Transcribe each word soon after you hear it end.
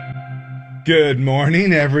Good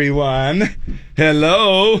morning, everyone.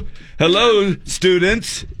 Hello,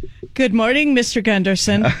 students. Good morning, Mr.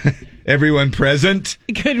 Gunderson. Everyone present.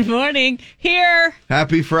 Good morning. Here.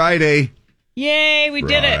 Happy Friday. Yay, we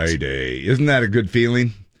did it. Friday. Isn't that a good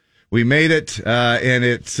feeling? We made it, and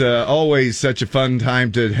it's always such a fun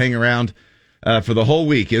time to hang around for the whole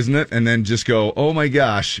week, isn't it? And then just go, oh my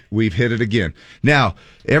gosh, we've hit it again. Now,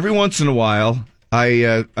 every once in a while,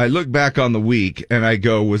 I look back on the week and I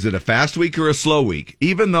go, was it a fast week or a slow week?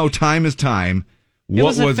 Even though time is time, It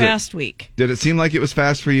was a fast week. Did it seem like it was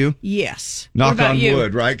fast for you? Yes. Knock on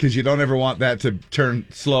wood, right? Because you don't ever want that to turn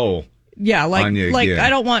slow. Yeah, on you again. I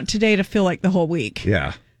don't want today to feel like the whole week.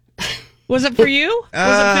 Yeah. Was it for you? Was it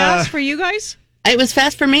fast for you guys? It was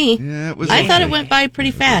fast for me. Yeah, it was. I thought it went by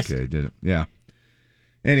pretty fast. Okay, did it? Yeah.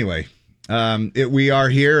 Anyway, we are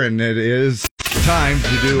here, and it is time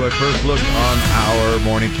to do a first look on our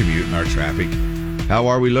morning commute and our traffic. How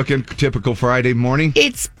are we looking? Typical Friday morning?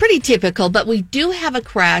 It's pretty typical, but we do have a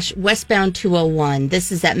crash westbound 201.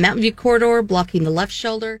 This is at Mountain View Corridor, blocking the left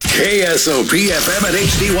shoulder. KSOP FM at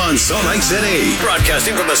HD1 Salt Lake City.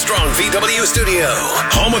 Broadcasting from the Strong VW studio.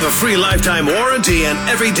 Home of a free lifetime warranty and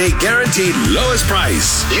everyday guaranteed lowest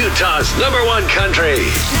price. Utah's #1 country.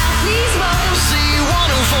 Now please welcome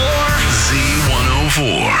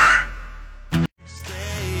Z104.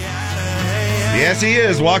 Yes, he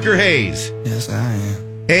is. Walker Hayes. Yes, I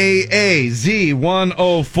am.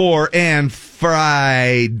 AAZ104 and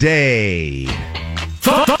Friday.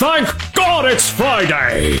 Thank God it's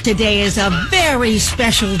Friday. Today is a very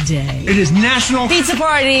special day. It is National Pizza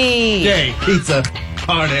Party! Day. Pizza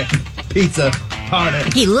Party. Pizza Party.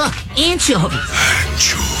 Hey, look, anchovies.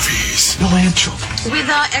 Anchovies. No anchovies. with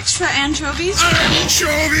extra anchovies.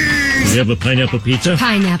 Anchovies. You have a pineapple pizza?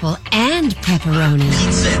 Pineapple and pepperoni.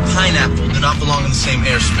 Pizza and pineapple do not belong in the same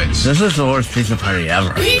airspace. This is the worst pizza party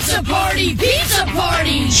ever. Pizza party! Pizza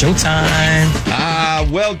party! Showtime.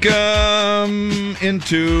 Welcome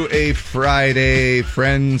into a Friday,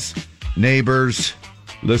 friends, neighbors,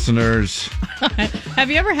 listeners.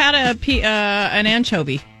 Have you ever had an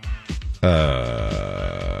anchovy?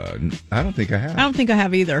 I don't think I have. I don't think I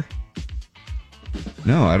have either.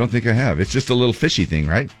 No, I don't think I have. It's just a little fishy thing,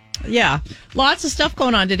 right? Yeah. Lots of stuff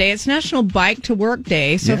going on today. It's National Bike to Work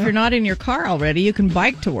Day. So if you're not in your car already, you can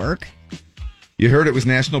bike to work. You heard it was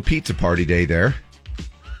National Pizza Party Day there.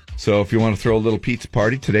 So if you want to throw a little pizza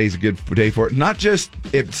party, today's a good day for it.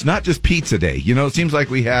 It's not just pizza day. You know, it seems like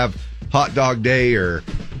we have hot dog day or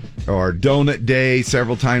donut day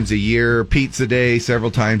several times a year, pizza day several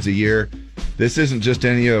times a year. This isn't just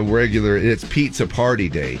any regular, it's pizza party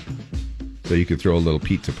day. So you could throw a little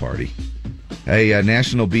pizza party. Hey,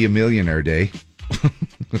 National Be a Millionaire Day.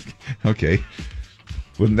 Okay.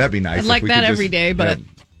 Wouldn't that be nice? I'd like that every day, but...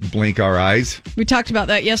 blink our eyes. We talked about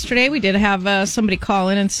that yesterday. We did have somebody call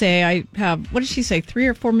in and say, I have, what did she say, 3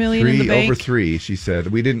 or 4 million in the bank? Over 3, she said.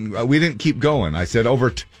 We didn't keep going. I said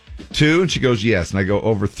over 2, and she goes, yes. And I go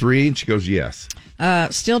over 3, and she goes, yes.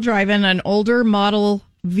 Still driving an older model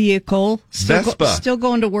vehicle. Vespa. Still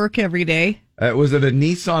going to work every day. Was it a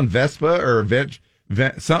Nissan Vespa or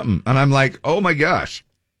something? And I'm like, oh my gosh.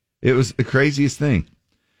 It was the craziest thing.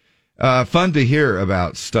 Fun to hear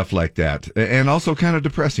about stuff like that. And also kind of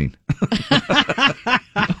depressing.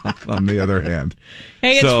 On the other hand.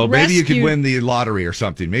 Hey, so maybe you could win the lottery or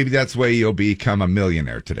something. Maybe that's the way you'll become a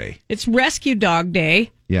millionaire today. It's Rescue Dog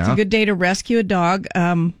Day. Yeah. It's a good day to rescue a dog.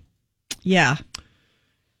 Yeah.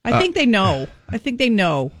 I think they know. I think they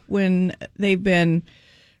know when they've been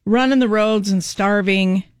running the roads and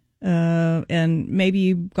starving, and maybe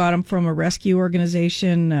you got them from a rescue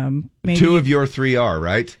organization. Maybe 2 of your 3 are,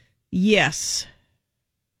 right? Yes.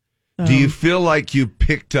 Do you feel like you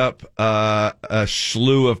picked up a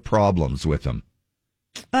slew of problems with them?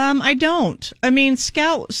 I don't. I mean,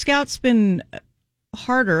 Scout's been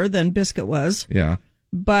harder than Biscuit was. Yeah.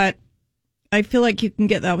 But I feel like you can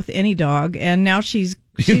get that with any dog, and now she's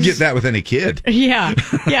you can get that with any kid. Yeah.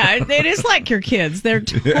 It is like your kids. They're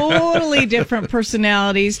totally different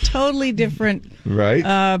personalities, totally different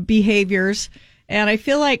behaviors. And I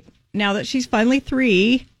feel like now that she's finally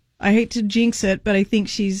 3, I hate to jinx it, but I think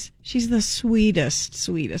she's the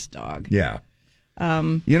sweetest dog. Yeah.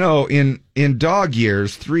 In dog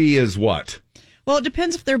years, 3 is what? Well, it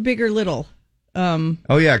depends if they're big or little.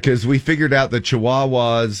 Because we figured out that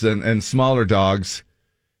Chihuahuas and smaller dogs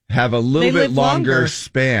have a little bit longer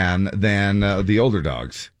span than the older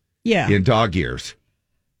dogs. Yeah. In dog years.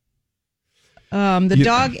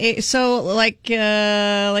 Dog, so like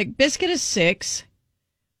Biscuit is 6.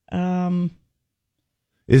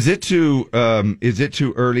 Is it too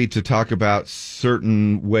early to talk about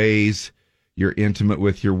certain ways you're intimate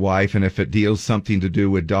with your wife, and if it deals something to do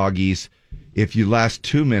with doggies, if you last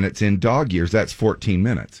 2 minutes in dog years, that's 14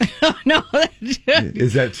 minutes. No.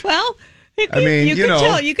 Is that... Well... you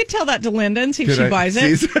could tell that to Linda and see if she buys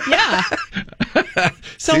it. Yeah.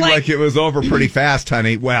 So seemed like it was over pretty fast,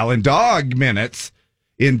 honey. Well, in dog minutes,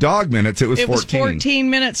 it was 14. It was 14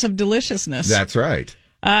 minutes of deliciousness. That's right.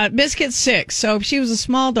 Biscuit's 6. So if she was a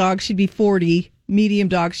small dog, she'd be 40. Medium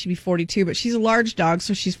dog, she'd be 42. But she's a large dog,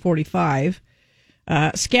 so she's 45.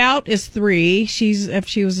 Scout is 3. If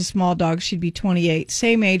she was a small dog, she'd be 28.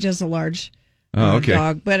 Same age as a large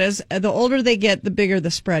dog. But as the older they get, the bigger the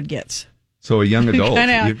spread gets. So a young adult.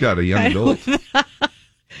 You've got a young adult.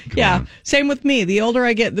 Yeah. Same with me. The older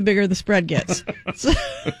I get, the bigger the spread gets.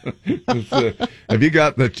 Have you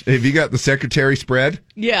got the secretary spread?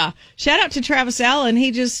 Yeah. Shout out to Travis Allen. He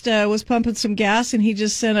just was pumping some gas, and he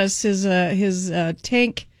just sent us his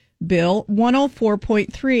tank bill,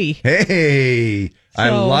 104.3. Hey, I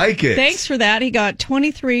like it. Thanks for that. He got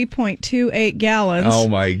 23.28 gallons. Oh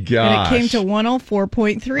my gosh. And it came to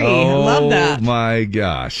 104.3. I love that. Oh my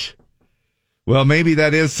gosh. Well, maybe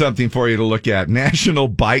that is something for you to look at. National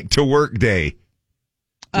Bike to Work Day.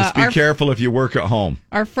 Just be careful if you work at home.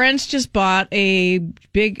 Our friends just bought a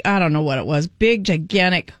big, I don't know what it was, big,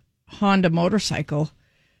 gigantic Honda motorcycle.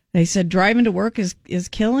 They said driving to work is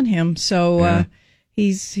killing him. So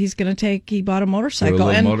he's going to he bought a motorcycle. A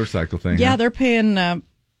little motorcycle thing. Yeah, huh? they're paying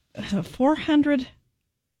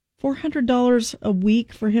 $400 a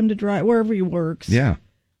week for him to drive wherever he works. Yeah.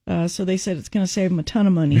 So they said it's going to save him a ton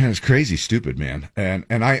of money. Man, it's crazy stupid, man. And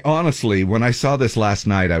I honestly, when I saw this last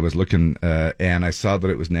night, I was looking and I saw that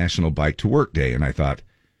it was National Bike to Work Day. And I thought,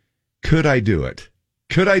 could I do it?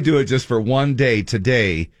 Could I do it just for one day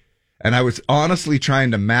today? And I was honestly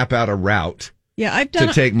trying to map out a route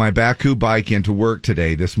to take my Baku bike into work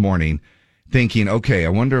today, this morning, thinking, okay, I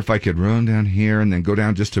wonder if I could run down here and then go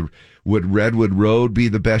down just to, would Redwood Road be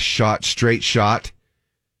the best straight shot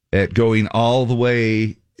at going all the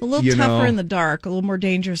way? A little tougher in the dark, a little more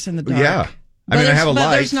dangerous in the dark. Yeah. I have a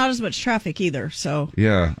light. There's not as much traffic either, so.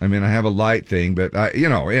 Yeah. I have a light thing, but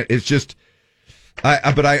it's just,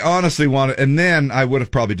 but I honestly want to, and then I would have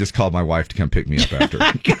probably just called my wife to come pick me up after.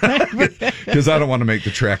 Because I don't want to make the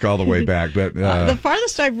trek all the way back. But the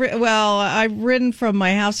farthest I've ridden from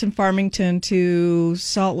my house in Farmington to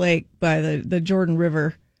Salt Lake by the Jordan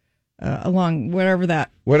River. Along whatever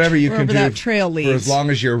you can do that trail leads, for as long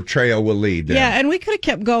as your trail will lead. Then. Yeah, and we could have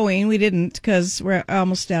kept going. We didn't because we're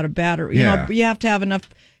almost out of battery. You know, you have to have enough.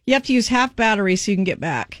 You have to use half battery so you can get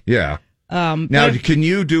back. Yeah. Now, can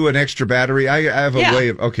you do an extra battery? I have a way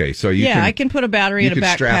of. Okay, so you can. I can put a battery in a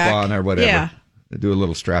backpack. Strap on or whatever. Yeah. Do a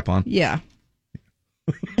little strap on. Yeah.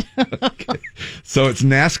 Okay. So it's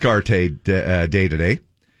NASCAR day today,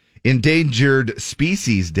 Endangered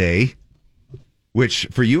Species Day. Which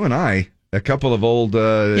for you and I, a couple of old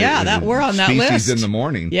that we're on that list in the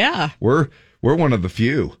morning. Yeah, we're one of the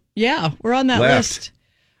few. Yeah, we're on that list.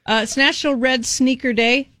 It's National Red Sneaker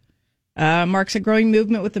Day. Marks a growing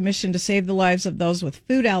movement with the mission to save the lives of those with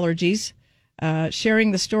food allergies.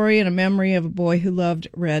 Sharing the story and a memory of a boy who loved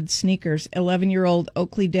red sneakers. 11-year-old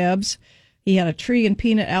Oakley Debs. He had a tree and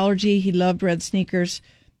peanut allergy. He loved red sneakers.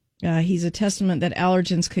 He's a testament that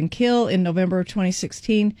allergens can kill. In November of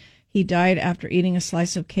 2016. He died after eating a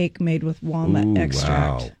slice of cake made with walnut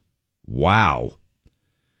extract. Wow.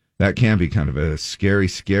 That can be kind of a scary,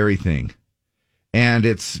 scary thing. And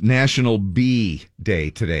it's National Bee Day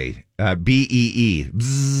today. B-E-E.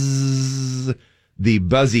 Bzzz, the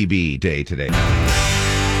Buzzy Bee Day today.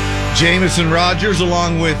 Jameson Rogers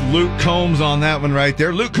along with Luke Combs on that one right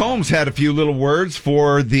there. Luke Combs had a few little words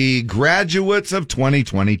for the graduates of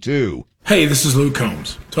 2022. Hey, this is Luke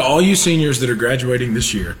Combs. To all you seniors that are graduating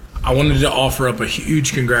this year, I wanted to offer up a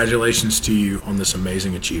huge congratulations to you on this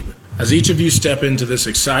amazing achievement. As each of you step into this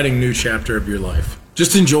exciting new chapter of your life,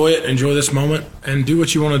 just enjoy it, enjoy this moment, and do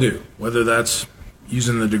what you want to do. Whether that's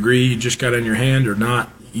using the degree you just got in your hand or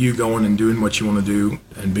not, you going and doing what you want to do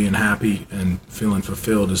and being happy and feeling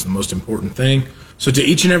fulfilled is the most important thing. So to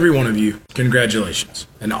each and every one of you, congratulations,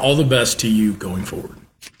 and all the best to you going forward.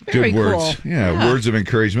 Very Good words. Cool. Yeah, words of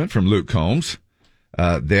encouragement from Luke Combs.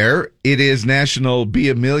 There, it is National Be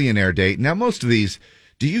a Millionaire Day. Now,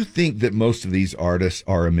 do you think that most of these artists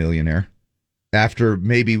are a millionaire? After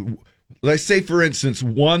maybe, let's say, for instance,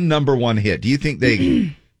 one number one hit. Do you think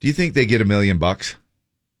they get $1 million?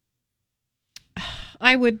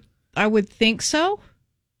 I would think so.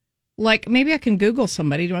 Like, maybe I can Google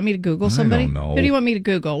somebody. Do you want me to Google somebody? I don't know. Who do you want me to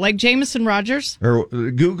Google? Like Jameson Rogers? Or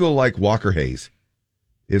Google like Walker Hayes.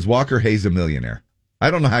 Is Walker Hayes a millionaire? I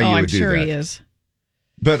don't know how you would do that. I'm sure he is.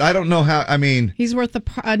 But I don't know how. I mean, he's worth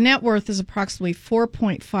net worth is approximately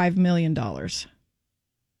 $4.5 million.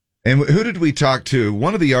 And who did we talk to?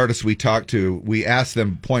 One of the artists we talked to, we asked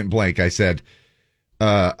them point blank. I said,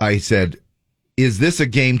 is this a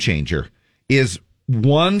game changer? Is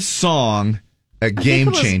one song a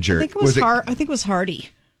game changer? I think it was Hardy.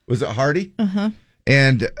 Was it Hardy? Uh-huh.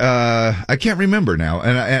 And I can't remember now.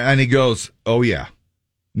 And he goes, "Oh yeah,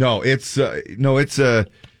 no, it's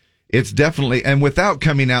definitely." And without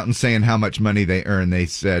coming out and saying how much money they earn, they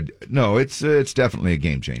said, "No, it's definitely a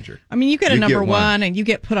game changer." I mean, you get a number one, and you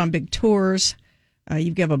get put on big tours.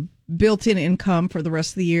 You have a built-in income for the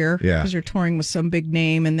rest of the year because you're touring with some big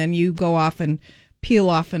name, and then you go off and peel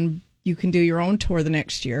off, and you can do your own tour the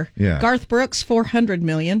next year. Yeah. Garth Brooks, $400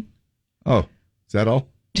 million. Oh, is that all?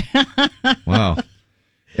 Wow.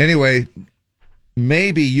 Anyway,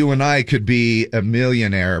 maybe you and I could be a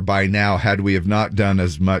millionaire by now had we have not done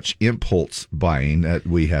as much impulse buying that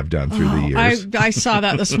we have done through the years. I saw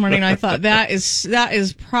that this morning. I thought that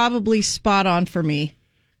is probably spot on for me.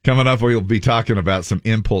 Coming up, we'll be talking about some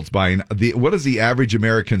impulse buying. What does the average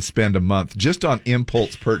American spend a month just on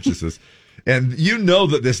impulse purchases? And you know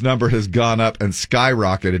that this number has gone up and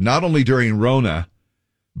skyrocketed, not only during Rona,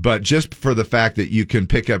 but just for the fact that you can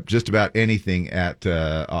pick up just about anything at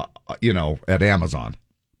Amazon.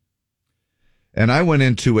 And I went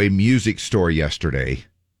into a music store yesterday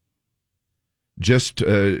just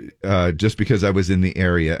because I was in the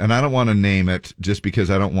area, and I don't want to name it just because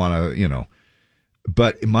I don't want to,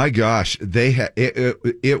 but my gosh, they had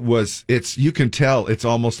it's you can tell it's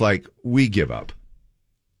almost like we give up.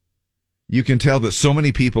 You can tell that so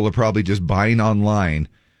many people are probably just buying online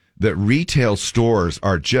that retail stores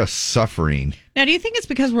are just suffering. Now, do you think it's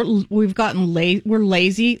because we've gotten we're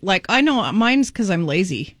lazy? Like, I know mine's because I'm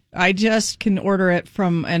lazy. I just can order it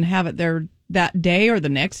and have it there that day or the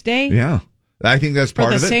next day. Yeah, I think that's part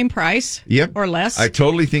of it. For the same price. Yep, or less. I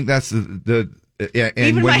totally think that's the and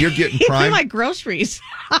even when you're getting Prime, even my groceries.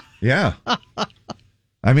 Yeah,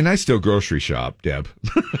 I mean, I still grocery shop, Deb,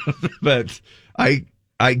 but I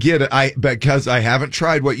get it. Because I haven't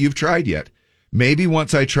tried what you've tried yet. Maybe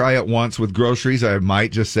once I try it once with groceries, I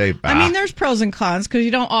might just say, bah. I mean, there's pros and cons because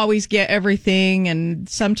you don't always get everything, and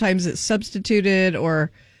sometimes it's substituted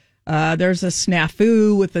or there's a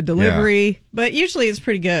snafu with the delivery. Yeah. But usually it's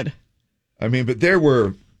pretty good. I mean, but they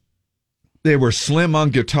were slim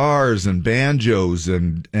on guitars and banjos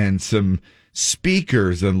and some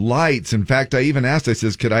speakers and lights. In fact, I even asked, I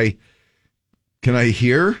says, can I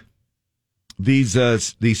hear these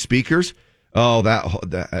speakers? Oh,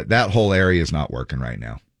 that whole area is not working right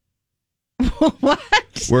now. What?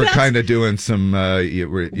 We're kind of doing some.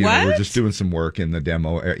 We're just doing some work in the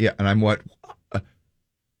demo area. Yeah, and I'm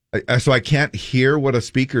so I can't hear what a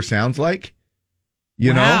speaker sounds like.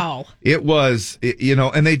 Wow. It was.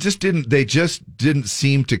 And they just didn't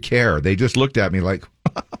seem to care. They just looked at me like.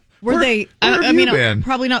 Were they? I mean,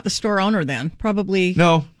 probably not the store owner then. Probably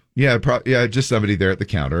no. Yeah, just somebody there at the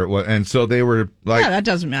counter. And so they were like... Yeah, that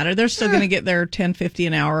doesn't matter. They're still going to get their $10.50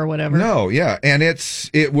 an hour or whatever. No, yeah. And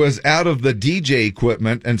it was out of the DJ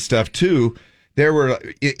equipment and stuff, too. There were,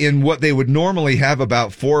 in what they would normally have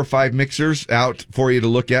about 4 or 5 mixers out for you to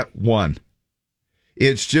look at, 1.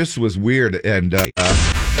 It just was weird. And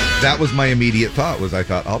that was my immediate thought, I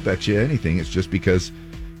thought, I'll bet you anything. It's just because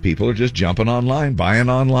people are just jumping online, buying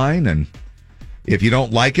online. And if you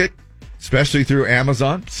don't like it, especially through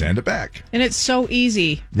Amazon, send it back. And it's so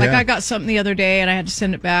easy. Like, I got something the other day, and I had to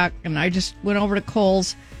send it back, and I just went over to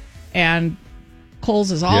Kohl's, and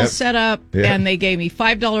Kohl's is all set up, and they gave me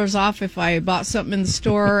 $5 off if I bought something in the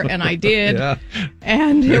store, and I did.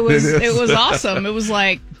 And it was awesome. It was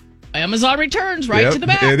like Amazon returns to the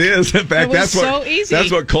back. It is. In fact, that's so easy.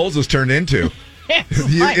 That's what Kohl's has turned into.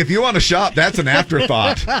 If you want to shop, that's an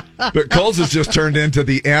afterthought. But Kohl's has just turned into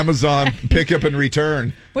the Amazon pickup and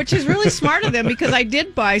return. Which is really smart of them because I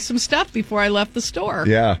did buy some stuff before I left the store.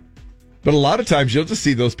 Yeah. But a lot of times you'll just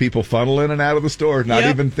see those people funnel in and out of the store, not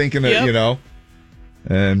even thinking that,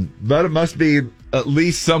 But it must be at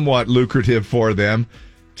least somewhat lucrative for them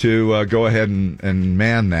to go ahead and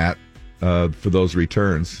man that for those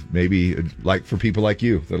returns. Maybe like for people like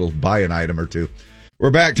you that'll buy an item or two. We're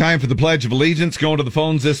back. Time for the Pledge of Allegiance. Going to the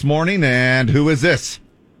phones this morning. And who is this?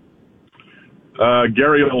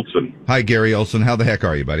 Gary Olson. Hi, Gary Olson. How the heck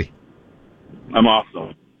are you, buddy? I'm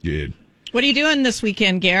awesome. Good. What are you doing this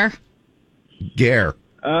weekend, Gare? Gare.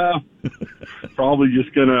 Probably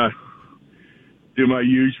just going to do my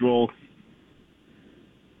usual,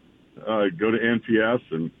 go to NPS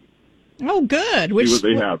and oh, good. See what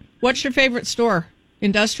they have. What's your favorite store?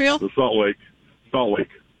 Industrial? The Salt Lake.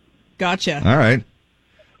 Gotcha. All right.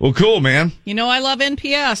 Well, cool, man. You know I love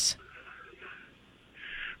NPS.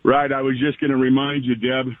 Right. I was just going to remind you,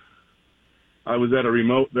 Deb, I was at a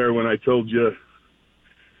remote there when I told you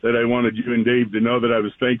that I wanted you and Dave to know that I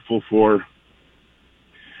was thankful for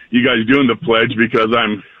you guys doing the pledge, because I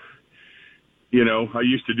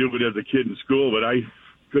used to do it as a kid in school, but I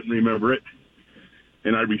couldn't remember it.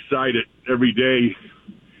 And I recite it every day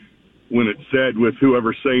when it's said with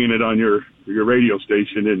whoever's saying it on your radio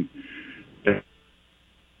station. And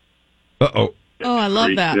Uh-oh. Oh, I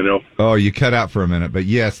love that. Oh, you cut out for a minute, but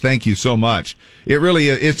yes, thank you so much. It really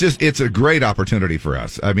is. It's a great opportunity for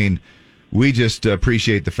us. I mean, we just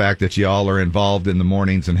appreciate the fact that y'all are involved in the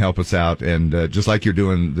mornings and help us out, and just like you're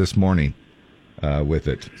doing this morning with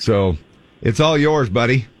it. So it's all yours,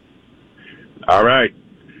 buddy. All right.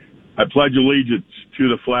 I pledge allegiance to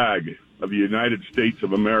the flag of the United States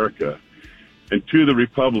of America and to the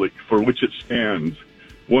republic for which it stands,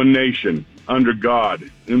 one nation, under God,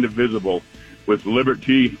 indivisible, with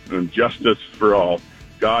liberty and justice for all.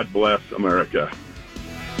 God bless America.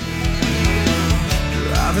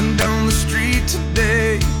 Driving down the street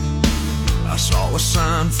today, I saw a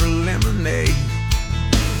sign for lemonade.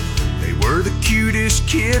 They were the cutest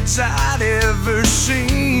kids I'd ever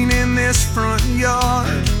seen in this front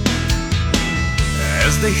yard.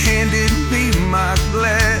 As they handed me my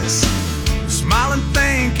glass, smiling,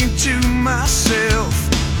 thinking to myself,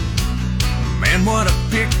 man, what a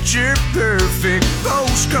picture-perfect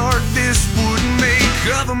postcard this would make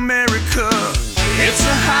of America. It's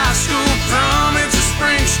a high school prom, it's a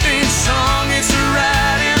Springsteen song, it's a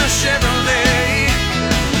ride in a Chevrolet.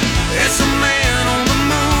 It's a man on the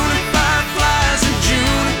moon and fireflies in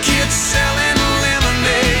June, and kids selling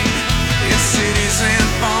lemonade. It's cities and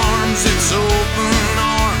farms, it's open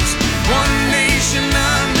arms, one nation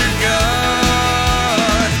under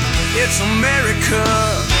God. It's America.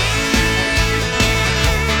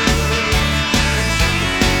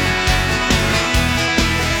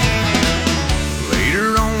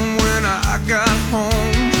 Got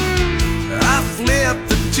home, I flipped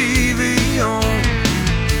the TV on.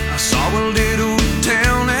 I saw a little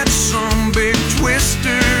town that some big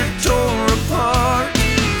twister tore apart,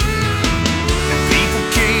 and people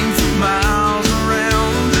came from miles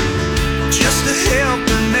around just to help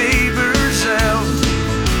their neighbors out.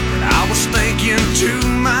 And I was thinking to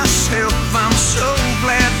myself, I'm so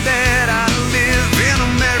glad that I live in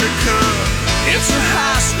America. It's a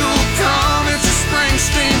high school prom, it's a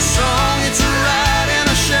Springsteen song, it's a ride in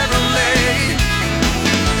a Chevrolet.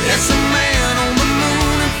 It's a man on the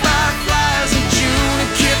moon and fireflies in June,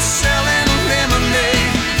 and kids selling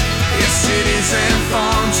lemonade. It's cities and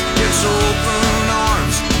farms, it's open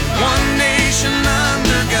arms, one nation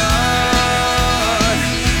under God.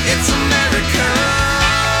 It's America.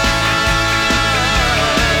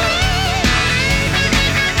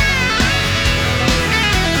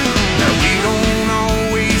 Now we don't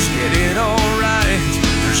always get it all right.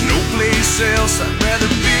 There's no place else I'd rather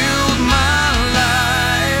build my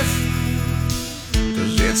life.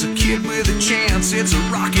 'Cause it's a kid with a chance, it's a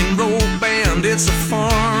rock and roll band, it's a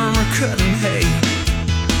farmer cutting hay.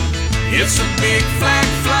 It's a big flag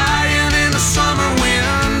flying in the summer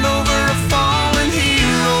wind over a fallen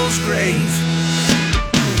hero's grave.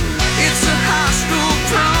 It's a high school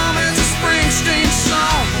prom, it's a Springsteen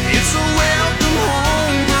song, it's a welcome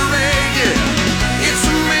home parade. Yeah. It's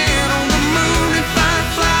a man on the moon and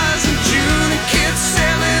fireflies in June, and kids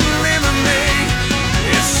selling lemonade.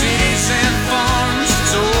 It's cities and farms,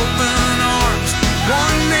 it's open arms,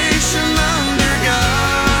 one nation under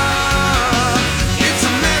God. It's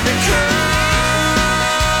America.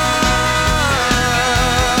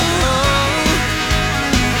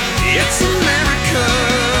 It's America.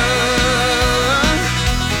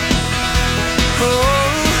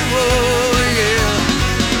 Oh, yeah.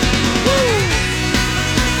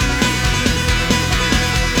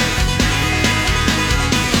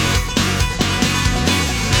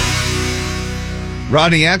 Woo.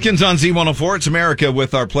 Rodney Atkins on Z104. It's America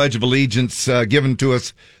with our Pledge of Allegiance given to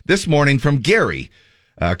us this morning from Gary,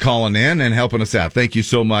 calling in and helping us out. Thank you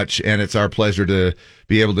so much, and it's our pleasure to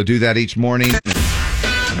be able to do that each morning.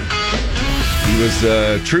 He was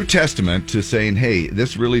a true testament to saying, hey,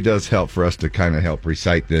 this really does help for us to kind of help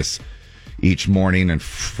recite this each morning and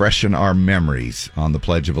freshen our memories on the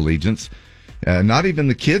Pledge of Allegiance. Not even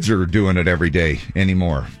the kids are doing it every day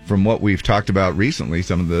anymore. From what we've talked about recently,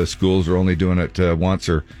 some of the schools are only doing it once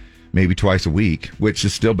or maybe twice a week, which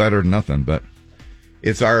is still better than nothing. But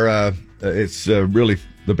it's really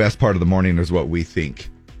the best part of the morning is what we think.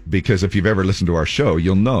 Because if you've ever listened to our show,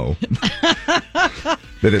 you'll know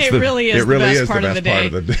that it really is the best part of the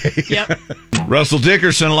day. Yep. Russell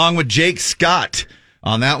Dickerson along with Jake Scott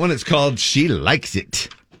On that one, it's called She Likes It.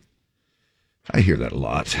 I hear that a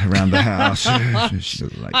lot around the house. She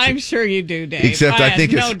likes I'm it. sure you do, Dave. Except I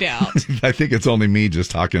think no it's doubt. I think it's only me just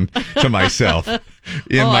talking to myself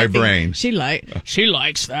in my brain. She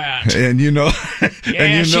likes that. And you know,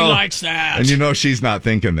 She likes that. And you know, she's not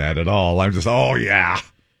thinking that at all. I'm just, oh yeah,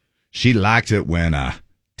 she likes it when I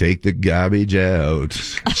take the garbage out.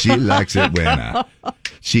 She likes it when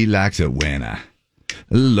I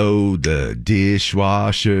load the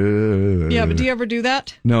dishwasher. Yeah, but do you ever do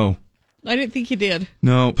that? No. I didn't think you did.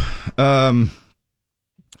 Nope.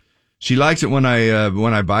 She likes it when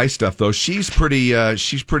I buy stuff though. She's pretty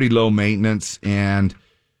low maintenance, and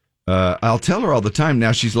I'll tell her all the time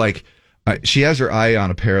now. She's like, she has her eye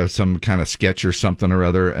on a pair of some kind of sketch or something or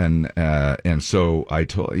other, and so I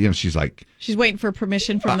told she's like, she's waiting for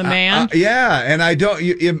permission from the man. Yeah, and I don't.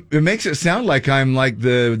 It makes it sound like I'm like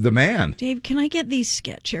the man. Dave, can I get these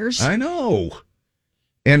Skechers? I know.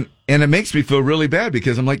 And it makes me feel really bad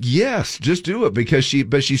because I'm like, yes, just do it, because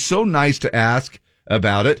she's so nice to ask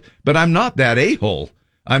about it, but I'm not that a-hole.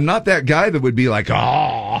 I'm not that guy that would be like,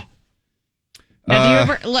 ah. Now, do you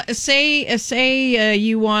ever say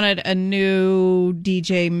you wanted a new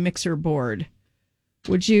DJ mixer board?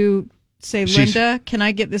 Would you say, Linda, can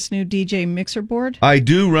I get this new DJ mixer board? I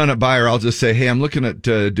do run it by her. I'll just say, hey, I'm looking at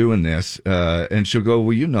doing this, and she'll go,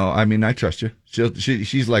 well, I mean, I trust you.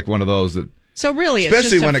 She's like one of those that. So really, it's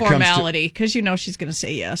just a formality, because you know she's going to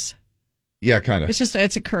say yes. Yeah, kind of. It's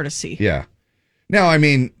a courtesy. Yeah. Now, I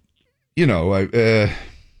mean, I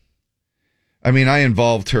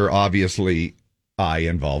involved her. Obviously, I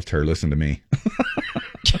involved her. Listen to me.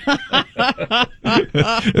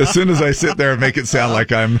 As soon as I sit there and make it sound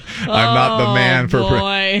like I'm not the man for.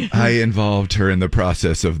 I involved her in the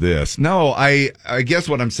process of this. No, I guess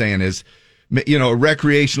what I'm saying is, a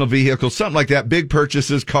recreational vehicle, something like that, big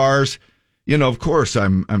purchases, cars. Of course,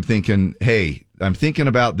 I'm thinking, hey, I'm thinking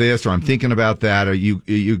about this, or I'm thinking about that. Are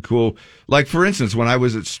you cool? Like, for instance, when I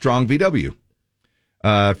was at Strong VW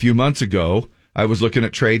a few months ago, I was looking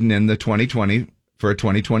at trading in the 2020 for a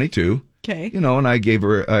 2022. Okay. And I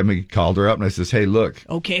called her up and I says, hey, look.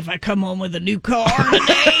 Okay, if I come home with a new car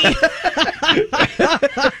today.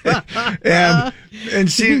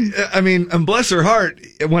 and she, and bless her heart,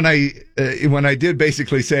 when I did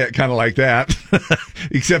basically say it kind of like that,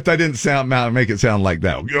 except I didn't make it sound like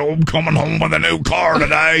that. I'm coming home with a new car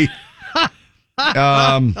today.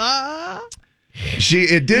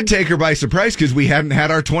 It did take her by surprise because we hadn't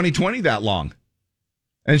had our 2020 that long.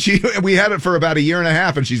 And we had it for about a year and a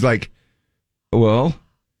half, and she's like, well,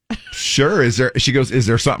 sure. She goes, is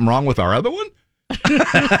there something wrong with our other one?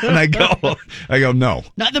 And I go, no.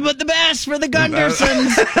 Nothing but the best for the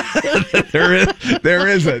Gundersons. There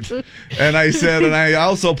isn't. And I said, and I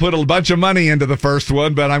also put a bunch of money into the first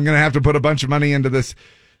one, but I'm going to have to put a bunch of money into this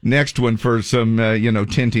next one for some,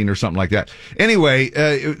 tinting or something like that. Anyway,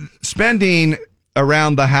 spending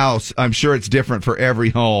around the house, I'm sure it's different for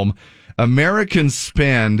every home. Americans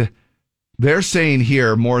spend, they're saying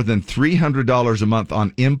here, more than $300 a month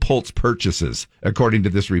on impulse purchases, according to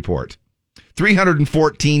this report.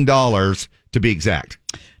 $314 to be exact.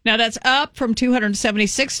 Now, that's up from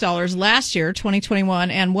 $276 last year,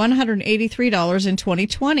 2021, and $183 in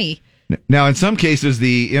 2020. Now, in some cases,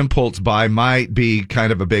 the impulse buy might be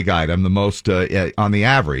kind of a big item. The most, on the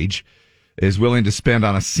average, is willing to spend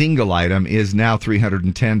on a single item is now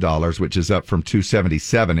 $310, which is up from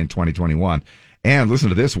 $277 in 2021. And listen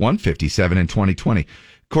to this, $157 in 2020. Of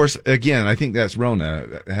course, again, I think that's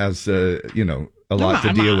Rona has, a lot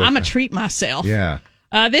to deal with. I'm going to treat myself. Yeah.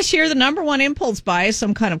 This year, the number one impulse buy is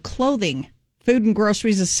some kind of clothing. Food and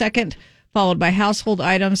groceries is second, followed by household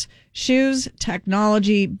items, shoes,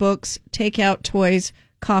 technology, books, takeout, toys,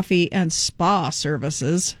 coffee, and spa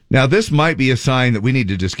services. Now, this might be a sign that we need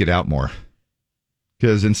to just get out more.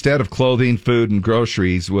 Because instead of clothing, food, and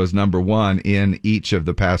groceries was number one in each of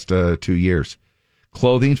the past 2 years.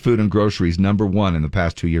 Clothing, food, and groceries, number one in the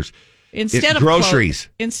past 2 years. Instead of groceries.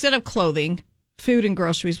 Instead of clothing, food and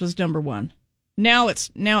groceries was number one. Now it's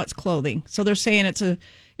clothing. So they're saying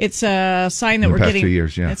it's a sign that we're getting 2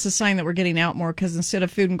 years, yeah. It's a sign that we're getting out more, because instead of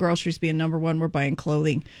food and groceries being number one, we're buying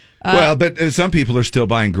clothing. Well, but some people are still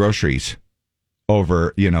buying groceries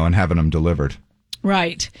over, and having them delivered.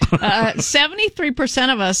 Right.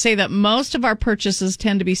 73% of us say that most of our purchases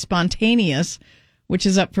tend to be spontaneous, which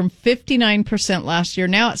is up from 59% last year.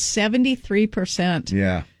 Now it's 73%.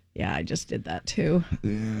 Yeah. Yeah, I just did that too.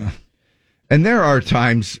 Yeah. And there are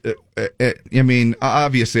times,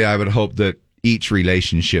 obviously I would hope that each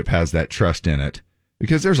relationship has that trust in it,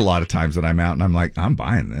 because there's a lot of times that I'm out and I'm like, I'm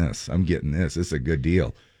buying this. I'm getting this. It's a good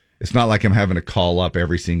deal. It's not like I'm having to call up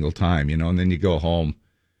every single time, and then you go home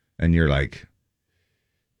and you're like,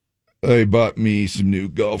 I bought me some new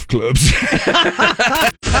golf clubs.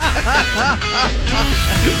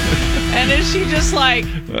 And is she just like,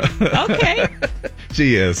 okay?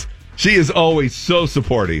 She is. She is always so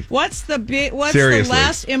supportive. What's the Seriously.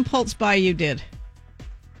 last impulse buy you did?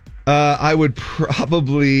 I would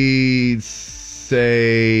probably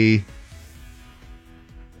say,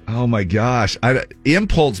 oh my gosh,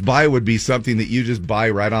 impulse buy would be something that you just buy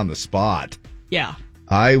right on the spot. Yeah.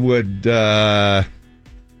 I would let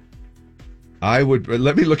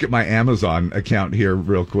me look at my Amazon account here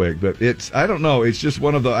real quick, but I don't know. It's just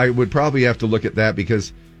one of I would probably have to look at that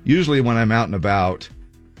because usually when I'm out and about,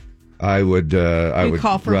 I would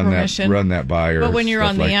call for run permission. that by. But when you're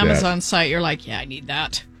on the like Amazon that. site, you're like, yeah, I need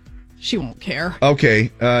that. She won't care.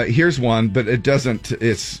 Okay, here's one, but it doesn't.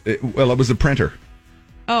 It was a printer.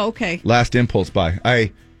 Oh, okay. Last impulse buy.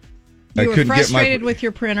 I You were couldn't frustrated get with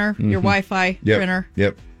your printer, your Wi-Fi printer.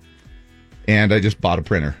 Yep. And I just bought a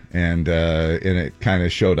printer, and it kind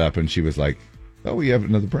of showed up, and she was like, "Oh, we have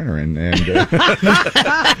another printer."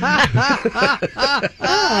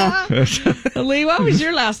 Lee, what was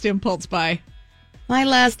your last impulse buy? My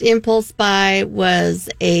last impulse buy was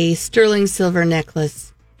a sterling silver necklace.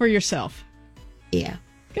 For yourself? Yeah.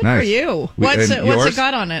 Good for you. What's it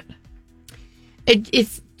got on it?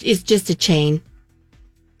 It's just a chain.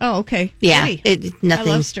 Oh, okay. Yeah. Hey, It's nothing.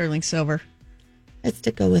 I love sterling silver. That's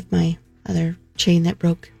to go with my other chain that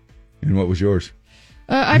broke. And what was yours?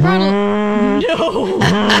 I brought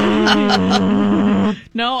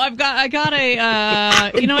no. I got a.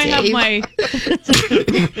 I have my.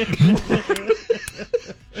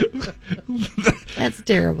 That's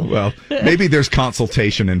terrible. Well, maybe there's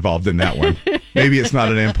consultation involved in that one. Maybe it's not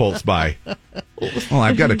an impulse buy. Well,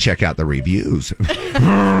 I've got to check out the reviews.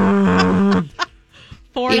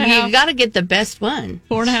 4.5. You got to get the best one.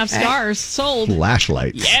 4.5 stars sold.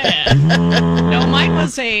 Flashlights. Yeah. No, mine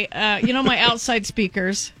was a. My outside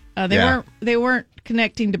speakers. They weren't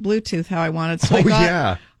connecting to Bluetooth how I wanted. So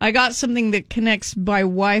I got something that connects by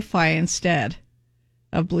Wi-Fi instead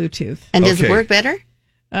of Bluetooth. And does it work better?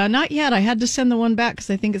 Not yet. I had to send the one back because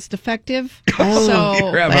I think it's defective. So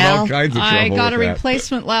you're having all kinds of trouble I got a with that.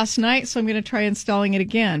 replacement last night, so I'm going to try installing it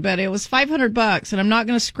again. But it was $500, and I'm not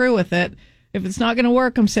going to screw with it. If it's not going to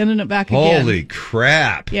work, I'm sending it back again. Holy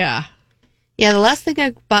crap! Yeah. Yeah. The last thing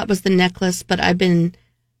I bought was the necklace, but I've been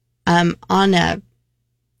on a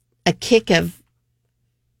kick of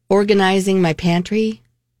organizing my pantry.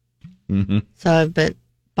 Mm-hmm. So I've been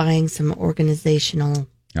buying some organizational.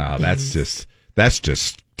 Oh, that's just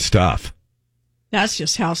stuff. That's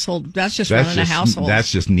just household. That's just running a household.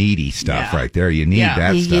 That's just needy stuff right there. You need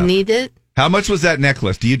that stuff. You need it? How much was that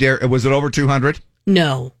necklace? Do you dare? Was it over 200?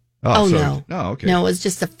 No. Oh, no. Oh, okay. No, it was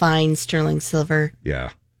just a fine sterling silver.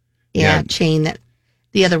 Yeah. Chain that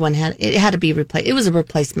the other one had. It had to be replaced. It was a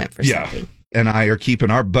replacement for something. And I are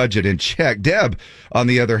keeping our budget in check. Deb, on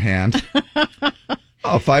the other hand,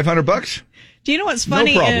 $500. Do you know what's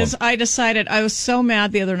funny is I decided I was so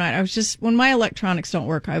mad the other night. When my electronics don't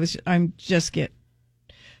work,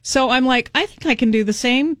 so I'm like, I think I can do the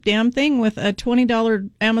same damn thing with a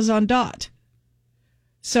 $20 Amazon Dot.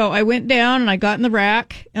 So I went down and I got in the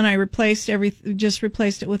rack and I replaced it with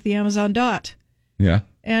the Amazon Dot. Yeah.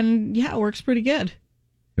 And it works pretty good.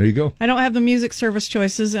 There you go. I don't have the music service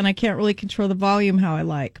choices and I can't really control the volume how I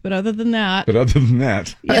like. But other than that. it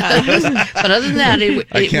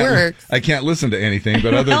works. I can't listen to anything,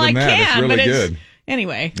 but other than that, it's really good.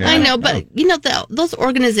 Anyway. Yeah. I know, but those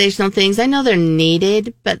organizational things, I know they're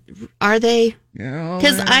needed, but are they?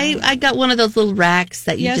 Because I got one of those little racks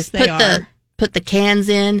that you just put the cans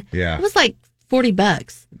in. Yeah. It was like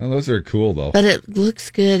 $40. Oh, those are cool though. But it looks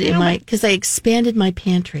good because I expanded my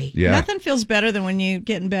pantry. Yeah. Nothing feels better than when you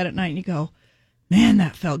get in bed at night and you go, man,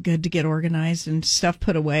 that felt good to get organized and stuff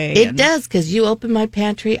put away. It does, because you open my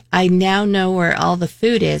pantry, I now know where all the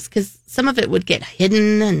food is, because some of it would get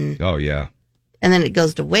hidden and then it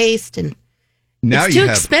goes to waste, and now it's too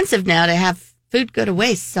expensive now to have food go to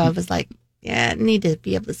waste. So I was like, I need to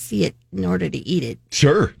be able to see it in order to eat it.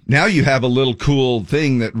 Sure. Now you have a little cool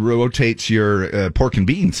thing that rotates your pork and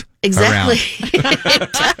beans. Exactly.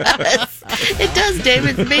 It does, Dave.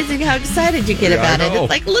 It's amazing how excited you get about it. It's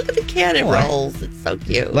like, look at the can it rolls. It's so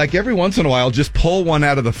cute. Like every once in a while, just pull one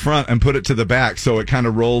out of the front and put it to the back so it kind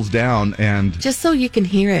of rolls down and just so you can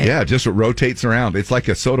hear it. Yeah, just it rotates around. It's like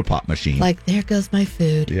a soda pop machine. Like, there goes my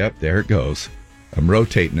food. Yep, there it goes. I'm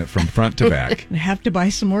rotating it from front to back. I have to buy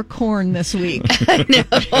some more corn this week. I know.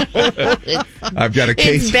 I've got a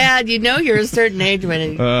case. It's bad. You know you're a certain age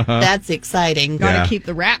when that's exciting. Got to keep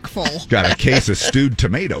the rack full. Got a case of stewed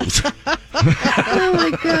tomatoes. Oh,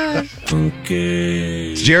 my gosh.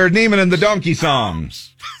 Okay. It's Jared Neiman and the Donkey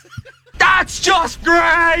Songs. That's just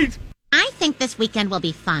great! I think this weekend will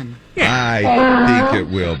be fun. I think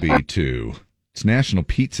it will be, too. It's National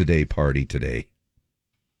Pizza Day party today.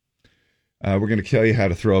 We're going to tell you how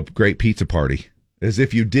to throw up a great pizza party, as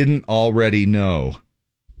if you didn't already know.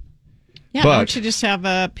 Yeah, don't you just have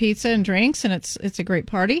a pizza and drinks, and it's a great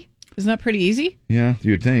party? Isn't that pretty easy? Yeah,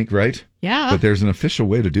 you'd think, right? Yeah. But there's an official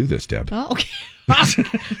way to do this, Deb. Oh, okay.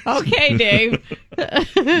 Okay, Dave.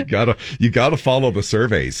 You gotta follow the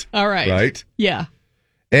surveys. All right. Right? Yeah.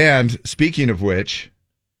 And speaking of which,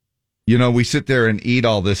 we sit there and eat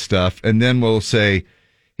all this stuff, and then we'll say,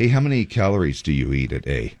 hey, how many calories do you eat a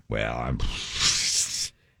day? Well,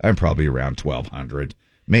 I'm probably around 1,200,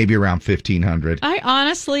 maybe around 1,500. I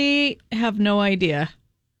honestly have no idea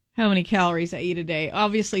how many calories I eat a day.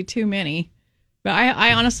 Obviously, too many. But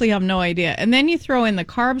I honestly have no idea. And then you throw in the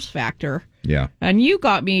carbs factor. Yeah. And you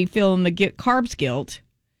got me feeling the carbs guilt.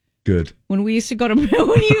 Good. When we used to go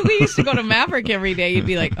to Maverick every day, you'd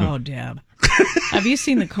be like, "Oh, Deb, have you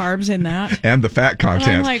seen the carbs in that?" And the fat content.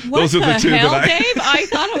 And I'm like, what Those the are the two hell, that Dave? I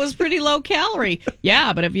thought it was pretty low calorie.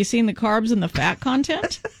 Yeah, but have you seen the carbs and the fat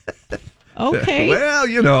content? Okay.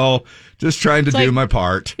 Well, just trying to do my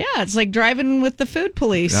part. Yeah, it's like driving with the food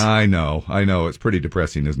police. I know. It's pretty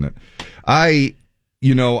depressing, isn't it?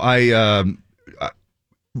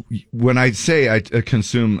 When I say I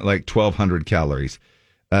consume like 1,200 calories,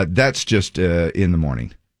 that's just in the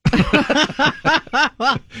morning.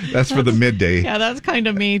 That's for the midday. Yeah, that's kind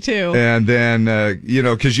of me too. And then,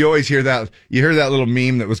 because you always hear that, little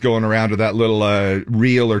meme that was going around, or that little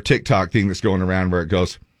reel or TikTok thing that's going around where it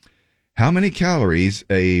goes, how many calories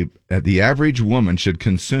the average woman should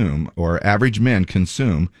consume, or average men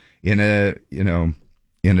consume in a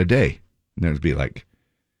day? And there'd be like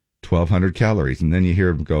 1,200 calories. And then you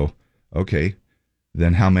hear them go, okay,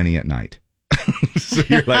 then how many at night? So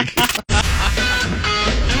you're like, no,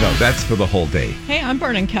 that's for the whole day. Hey, I'm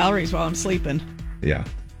burning calories while I'm sleeping. Yeah.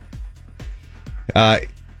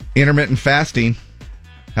 Intermittent fasting.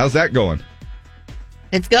 How's that going?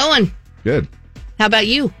 It's going. Good. How about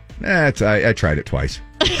you? I tried it twice.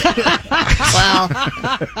 Well,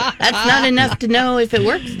 that's not enough to know if it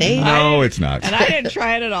works, Dave. No, it's not. And I didn't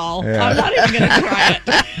try it at all. Yeah. I'm not even going to try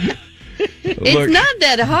it. It's not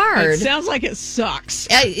that hard. It sounds like it sucks.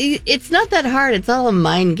 It's not that hard. It's all a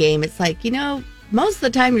mind game. It's like, most of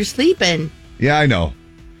the time you're sleeping. Yeah, I know.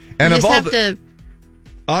 And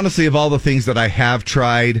honestly, of all the things that I have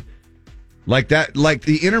tried, like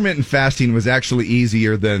the intermittent fasting was actually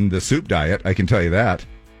easier than the soup diet. I can tell you that.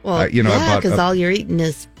 Well, because all you're eating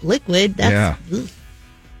is liquid. Ugh.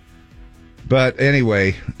 But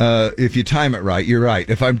anyway, if you time it right, you're right.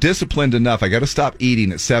 If I'm disciplined enough, I got to stop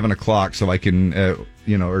eating at 7 o'clock so I can,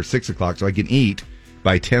 or 6 o'clock so I can eat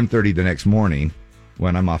by 10:30 the next morning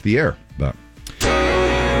when I'm off the air. But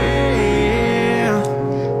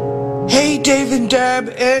hey, Dave and Deb,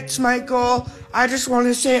 it's Michael. I just want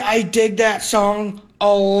to say I dig that song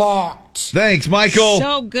a lot. Thanks, Michael.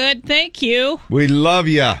 So good. Thank you. We love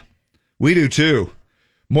you. We do too.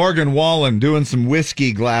 Morgan Wallen doing some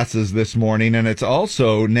whiskey glasses this morning, and it's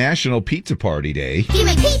also National Pizza Party Day. Give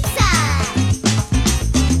me pizza!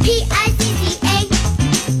 P-I-Z-Z-A.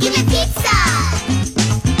 Give me pizza!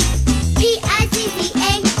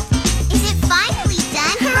 P-I-Z-Z-A. Is it finally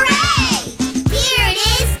done? Hooray! Here it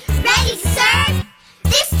is, ready to serve.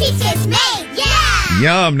 This pizza is made, yeah!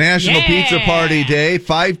 Yum! National Pizza Party Day.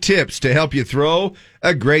 5 tips to help you throw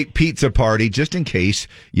a great pizza party, just in case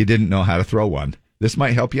you didn't know how to throw one. This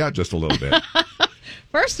might help you out just a little bit.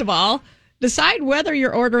 First of all, decide whether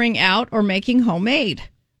you're ordering out or making homemade,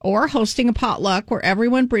 or hosting a potluck where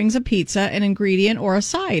everyone brings a pizza, an ingredient, or a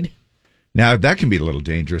side. Now, that can be a little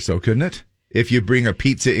dangerous, though, couldn't it? If you bring a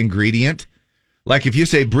pizza ingredient. Like if you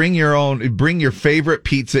say, bring your favorite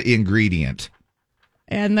pizza ingredient.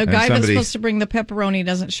 And the guy that's supposed to bring the pepperoni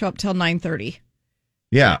doesn't show up till 9:30.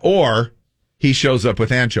 Yeah, or he shows up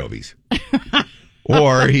with anchovies.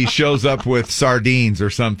 Or he shows up with sardines or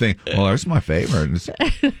something. Well, that's my favorite.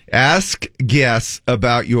 Ask guests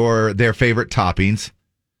about their favorite toppings.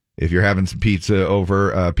 If you're having some pizza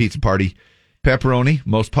over pizza party, pepperoni,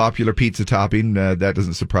 most popular pizza topping. That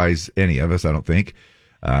doesn't surprise any of us, I don't think.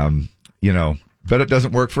 But it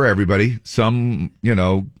doesn't work for everybody. Some,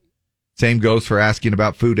 same goes for asking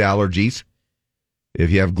about food allergies. If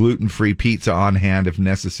you have gluten-free pizza on hand, if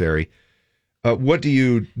necessary. What do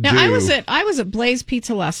you now, do? I was at Blaze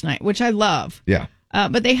Pizza last night, which I love. Yeah.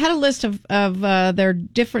 But they had a list of their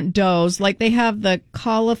different doughs. Like they have the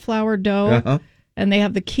cauliflower dough, and they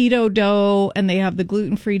have the keto dough, and they have the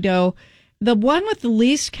gluten-free dough. The one with the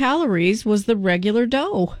least calories was the regular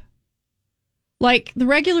dough. Like the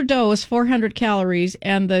regular dough is 400 calories,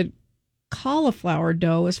 and the cauliflower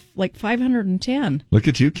dough is like 510. Look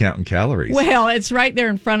at you counting calories. Well, it's right there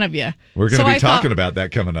in front of you. We're going to be talking about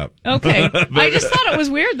that coming up. Okay. I just thought it was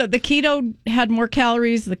weird that the keto had more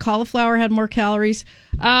calories, the cauliflower had more calories.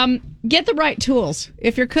 Get the right tools.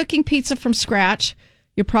 If you're cooking pizza from scratch,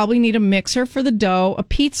 you probably need a mixer for the dough, a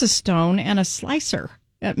pizza stone, and a slicer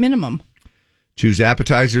at minimum. Choose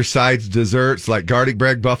appetizers, sides, desserts like garlic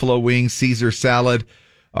bread, buffalo wings, Caesar salad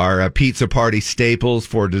are pizza party staples.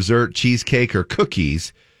 For dessert, cheesecake, or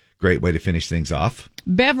cookies. Great way to finish things off.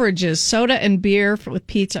 Beverages, soda and beer with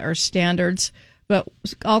pizza are standards, but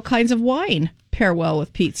all kinds of wine pair well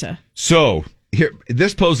with pizza. So here,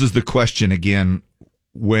 this poses the question again: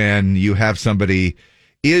 when you have somebody,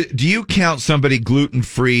 do you count somebody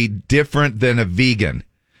gluten-free different than a vegan?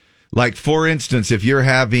 Like, for instance, if you're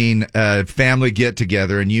having a family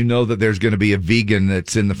get-together and you know that there's going to be a vegan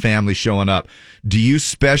that's in the family showing up, do you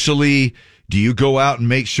go out and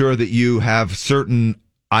make sure that you have certain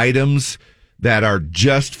items that are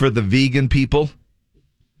just for the vegan people?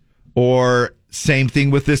 Or same thing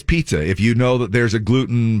with this pizza. If you know that there's a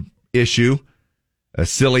gluten issue, a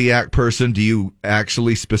celiac person, do you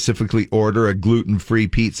actually specifically order a gluten-free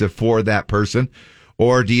pizza for that person?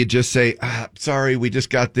 Or do you just say, sorry, we just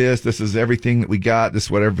got this. This is everything that we got. This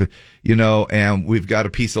whatever, and we've got a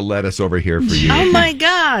piece of lettuce over here for you. Oh, my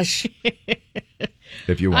gosh.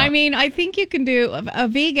 If you want. I mean, I think you can do a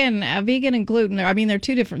vegan and gluten. I mean, they're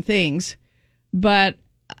two different things. But,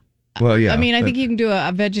 well, yeah. I mean, I think you can do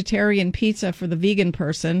a vegetarian pizza for the vegan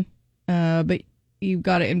person. But you've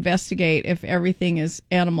got to investigate if everything is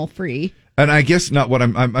animal-free. And I guess not what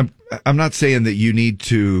I'm not saying that you need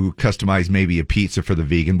to customize maybe a pizza for the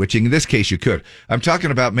vegan, which in this case you could. I'm talking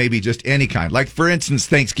about maybe just any kind, like for instance,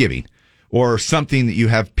 Thanksgiving or something that you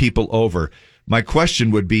have people over. My question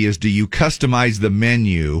would be do you customize the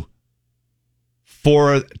menu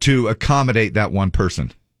to accommodate that one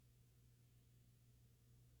person?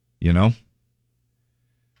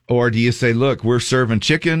 Or do you say, look, we're serving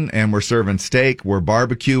chicken and we're serving steak, we're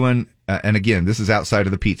barbecuing, and again, this is outside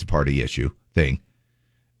of the pizza party thing.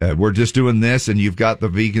 We're just doing this, and you've got the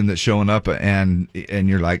vegan that's showing up, and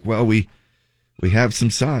you're like, well, we have some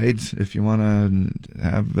sides if you want to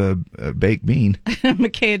have a baked bean.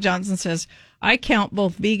 Micaiah Johnson says, I count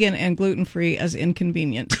both vegan and gluten-free as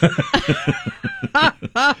inconvenient.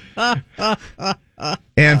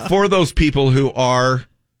 And for those people who are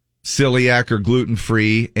celiac or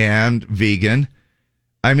gluten-free and vegan,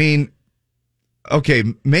 I mean, okay,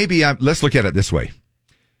 maybe let's look at it this way.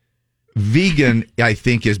 Vegan, I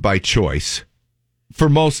think, is by choice.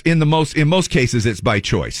 In most cases, it's by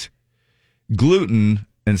choice. Gluten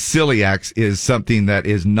and celiac is something that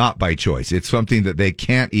is not by choice. It's something that they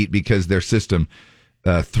can't eat because their system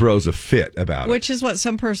throws a fit about it. Which is what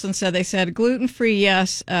some person said. They said gluten-free,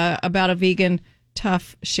 yes. About a vegan,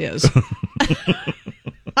 tough shiz.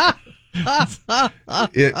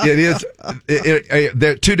 It is.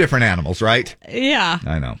 They're two different animals, right? Yeah.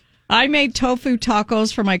 I know. I made tofu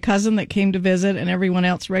tacos for my cousin that came to visit, and everyone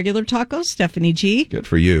else regular tacos. Stephanie G. Good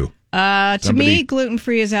for you. To me,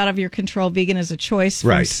 gluten-free is out of your control. Vegan is a choice.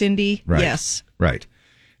 From Cindy. Right. Yes. Right.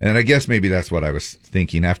 And I guess maybe that's what I was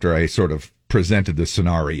thinking after I sort of presented the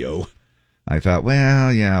scenario. I thought,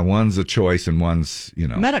 well, yeah, one's a choice and one's,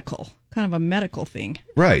 medical. Kind of a medical thing.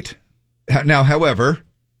 Right. Now, however,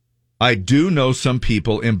 I do know some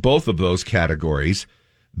people in both of those categories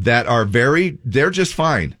that are they're just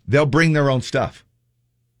fine. They'll bring their own stuff.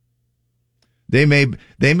 They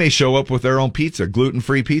may show up with their own pizza,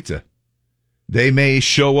 gluten-free pizza. They may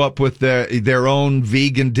show up with their own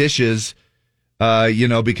vegan dishes,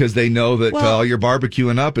 because they know that all you're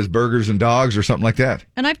barbecuing up is burgers and dogs or something like that.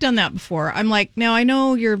 And I've done that before. I'm like, now I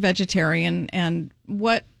know you're vegetarian, and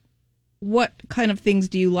what kind of things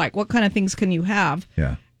do you like? What kind of things can you have?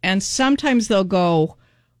 Yeah. And sometimes they'll go,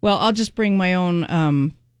 well, I'll just bring my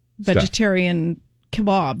own vegetarian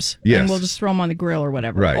kebabs, and we'll just throw them on the grill or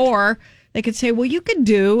whatever. Right. Or they could say, well, you could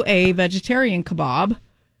do a vegetarian kebab,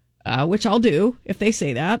 which I'll do if they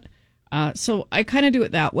say that. So I kind of do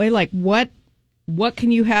it that way. Like, what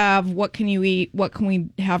can you have? What can you eat? What can we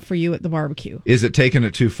have for you at the barbecue? Is it taking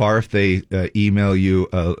it too far if they email you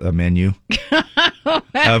a menu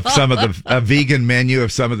of some of a vegan menu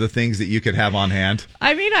of some of the things that you could have on hand?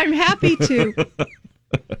 I mean, I'm happy to.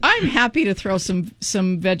 I'm happy to throw some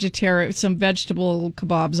vegetable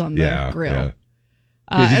kebabs on the grill.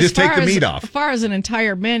 Yeah. You just take the meat off. As far as an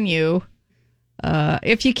entire menu,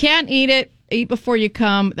 if you can't eat it, eat before you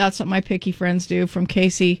come. That's what my picky friends do from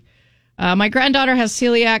Casey. My granddaughter has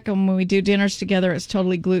celiac, and when we do dinners together, it's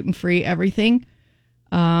totally gluten-free, everything.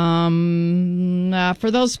 For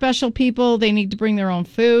those special people, they need to bring their own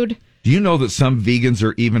food. Do you know that some vegans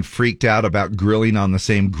are even freaked out about grilling on the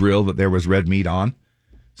same grill that there was red meat on?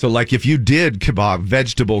 So, like, if you did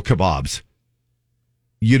vegetable kebabs,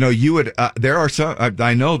 you would. There are some.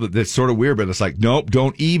 I know that that's sort of weird, but it's like, nope,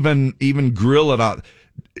 don't even grill it on.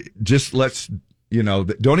 Just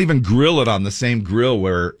don't even grill it on the same grill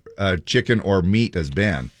where chicken or meat has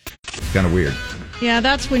been. Kind of weird. Yeah,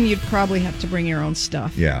 that's when you'd probably have to bring your own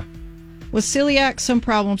stuff. Yeah. With celiac, some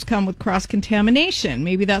problems come with cross-contamination.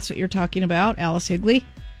 Maybe that's what you're talking about, Alice Higley.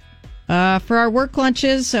 For our work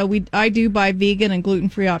lunches, I do buy vegan and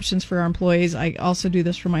gluten-free options for our employees. I also do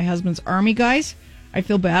this for my husband's Army guys. I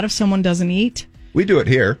feel bad if someone doesn't eat. We do it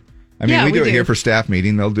here. We do it here for staff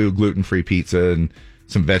meeting. They'll do gluten-free pizza and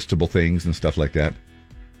some vegetable things and stuff like that.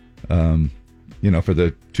 For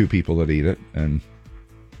the 2 people that eat it. And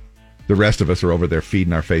the rest of us are over there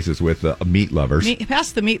feeding our faces with meat lovers.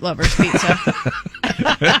 Pass the meat lovers pizza.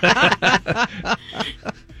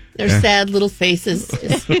 Their sad little faces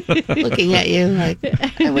just looking at you like,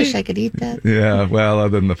 I wish I could eat that. Yeah, well,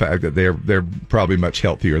 other than the fact that they're probably much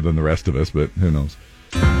healthier than the rest of us, but who knows.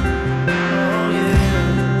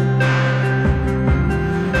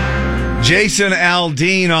 Jason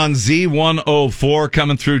Aldean on Z104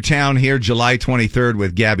 coming through town here July 23rd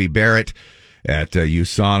with Gabby Barrett at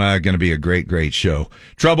USANA. Going to be a great, great show.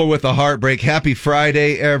 Trouble with the Heartbreak. Happy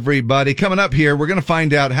Friday, everybody. Coming up here, we're going to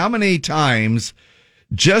find out how many times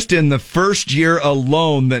just in the first year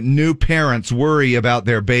alone that new parents worry about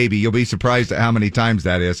their baby. You'll be surprised at how many times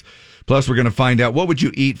that is. Plus, we're going to find out what would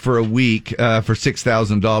you eat for a week for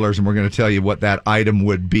 $6,000, and we're going to tell you what that item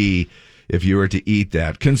would be if you were to eat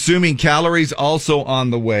that. Consuming calories also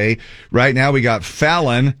on the way. Right now, we got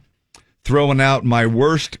Fallon throwing out my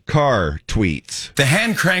worst car tweets. The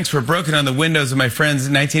hand cranks were broken on the windows of my friend's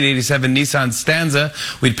 1987 Nissan Stanza.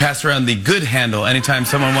 We'd pass around the good handle anytime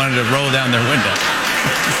someone wanted to roll down their window.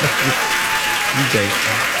 Okay.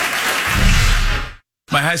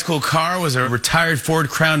 My high school car was a retired Ford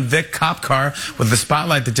Crown Vic cop car with the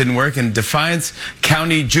spotlight that didn't work and Defiance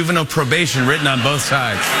County Juvenile Probation written on both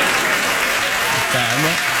sides.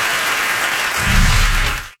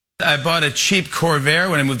 I bought a cheap Corvair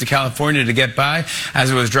when I moved to California to get by.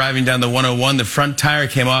 As I was driving down the 101, the front tire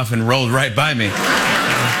came off and rolled right by me.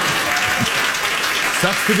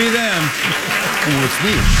 Sucks to be them. Ooh, it's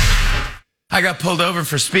me. I got pulled over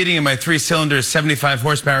for speeding in my 3-cylinder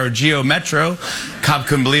 75-horsepower Geo Metro. Cop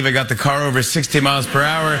couldn't believe I got the car over 60 miles per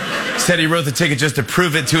hour. Said he wrote the ticket just to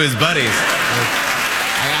prove it to his buddies.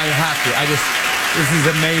 I have to. This is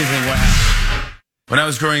amazing what happened. When I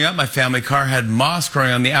was growing up, my family car had moss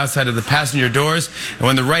growing on the outside of the passenger doors, and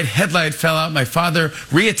when the right headlight fell out, my father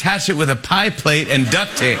reattached it with a pie plate and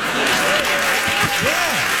duct tape.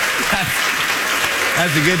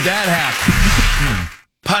 That's a good dad hack.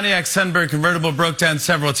 Pontiac Sunbird convertible broke down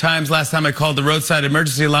several times. Last time I called the roadside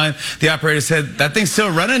emergency line, the operator said, "That thing's still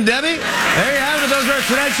running, Debbie?" There you have it. Those are our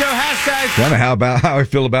Tonight Show hashtags. Kind of how I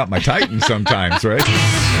feel about my Titan sometimes, right?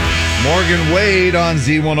 Morgan Wade on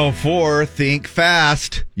Z104. Think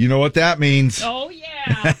fast. You know what that means. Oh,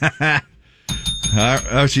 yeah.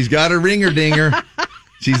 Oh, she's got a ringer dinger.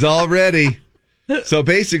 She's all ready. So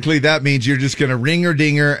basically, that means you're just going to ringer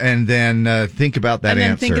dinger and then think about that answer.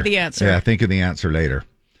 And then think of the answer. Yeah, think of the answer later.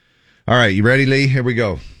 All right, you ready, Lee? Here we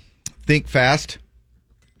go. Think fast.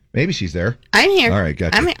 Maybe she's there. I'm here. All right,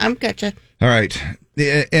 gotcha. I'm gotcha. All right.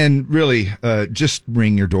 And really, just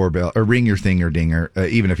ring your doorbell or ring your thinger dinger,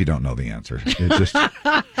 even if you don't know the answer. Because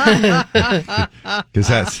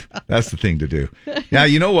that's the thing to do. Now,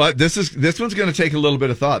 you know what? This one's going to take a little bit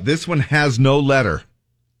of thought. This one has no letter.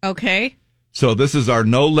 Okay. So this is our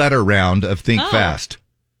no letter round of Think Fast.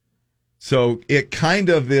 So it kind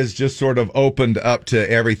of is just sort of opened up to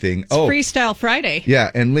everything. It's Freestyle Friday.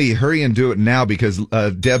 Yeah, and Lee, hurry and do it now because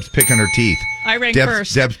Deb's picking her teeth. I rang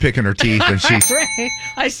first. Deb's picking her teeth, and she's.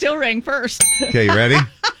 I still rang first. Okay, you ready?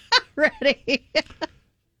 Ready.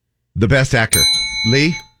 The best actor,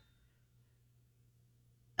 Lee.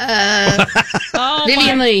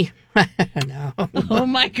 Vivian Lee. No. Oh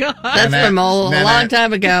my God. That's from a long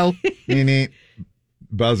time ago.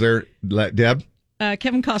 Buzzer. Deb.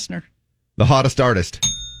 Kevin Costner. The hottest artist.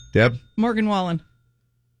 Deb. Morgan Wallen.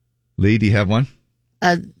 Lee, do you have one?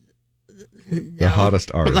 No. The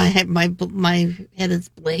hottest artist. My head is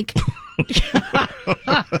blank.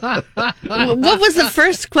 What was the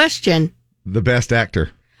first question? The best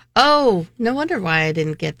actor. Oh, no wonder why I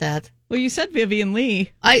didn't get that. Well, you said Vivian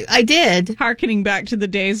Lee. I did. Harkening back to the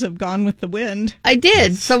days of Gone with the Wind. I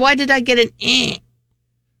did. So why did I get an eh?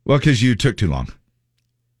 Well, because you took too long.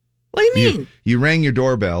 What do you mean? You rang your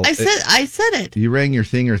doorbell. I said it. You rang your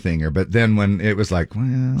thinger, but then when it was like,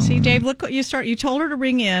 well... See, Dave, look what you start. You told her to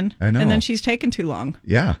ring in, I know. and then she's taken too long.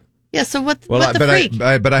 Yeah. Yeah, so what the but freak?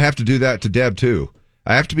 But I have to do that to Deb, too.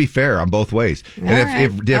 I have to be fair on both ways.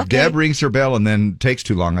 And if Deb rings her bell and then takes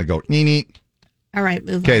too long, I go, nee. All right,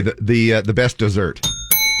 move on. Okay, the best dessert.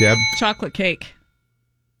 Deb? Chocolate cake.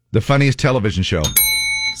 The funniest television show.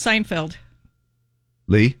 Seinfeld.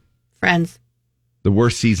 Lee? Friends. The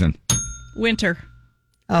worst season. Winter.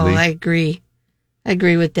 Oh, Lee? I agree. I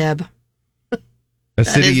agree with Deb. A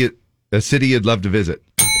city you'd love to visit.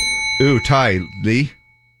 Ooh, Ty. Lee?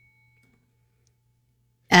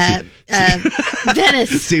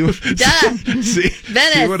 Venice. See Venice.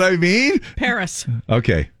 See what I mean? Paris.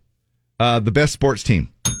 Okay. The best sports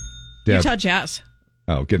team. Deb. Utah Jazz.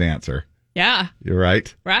 Oh, good answer. Yeah. You're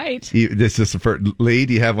right. Right. This is the first. Lee,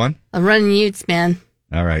 do you have one? I'm running Utes, man.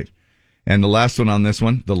 All right. And the last one on this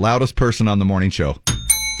one, the loudest person on the morning show.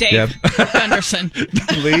 Dave Gunderson.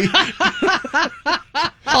 Lee? Oh,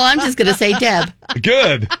 I'm just going to say Deb.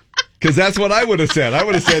 Good. Because that's what I would have said. I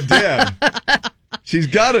would have said Deb. She's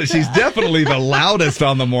got it. She's definitely the loudest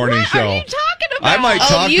on the morning show. What are you talking about? I might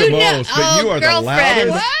talk the most, but you are the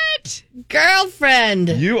loudest. What? Girlfriend.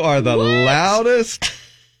 You are the loudest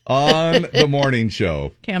on the morning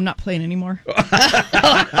show. Okay, I'm not playing anymore. All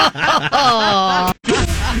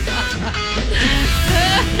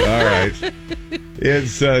right.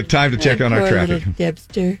 It's time to check on our traffic.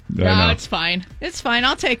 Debster. No, it's fine. It's fine.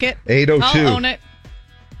 I'll take it. 8:02. I'll own it.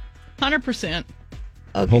 100%.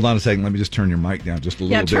 Okay. Hold on a second. Let me just turn your mic down just a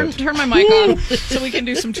little bit. Turn my mic off so we can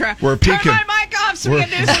do some traffic. We're peeking. Turn my mic off so we can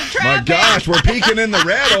do some traffic. My gosh, we're peeking in the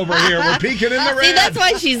red over here. We're peeking in the red. See, that's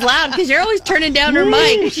why she's loud, because you're always turning down her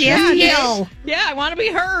mic. She has to yell. Yeah, I want to be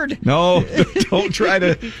heard. No, don't try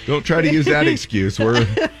to use that excuse.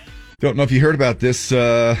 Don't know if you heard about this,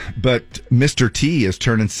 but Mr. T is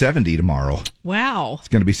turning 70 tomorrow. Wow. He's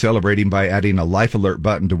going to be celebrating by adding a life alert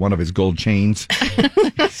button to one of his gold chains.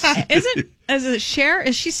 Is it Cher?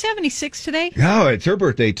 Is she 76 today? Oh, it's her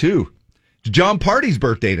birthday, too. It's John Party's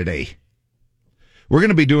birthday today. We're going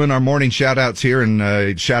to be doing our morning shout-outs here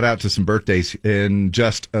and shout out to some birthdays in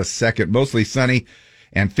just a second. Mostly sunny,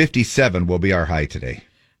 and 57 will be our high today.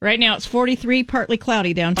 Right now it's 43, partly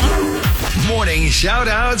cloudy downtown. Morning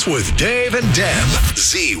shout-outs with Dave and Deb.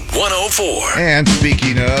 Z104. And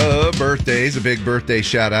speaking of birthdays, a big birthday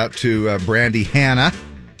shout-out to Brandy Hannah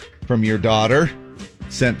from your daughter.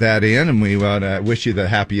 Sent that in, and we want to wish you the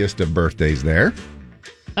happiest of birthdays there.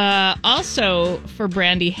 Also for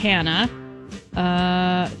Brandy Hannah,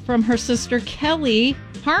 from her sister Kelly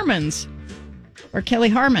Harmons, or Kelly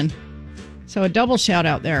Harmon. So a double shout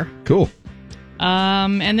out there. Cool.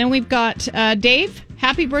 And then we've got Dave.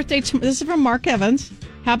 Happy birthday. This is from Mark Evans.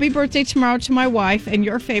 Happy birthday tomorrow to my wife and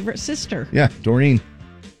your favorite sister. Yeah, Doreen.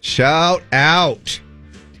 Shout out.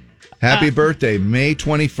 Happy birthday, May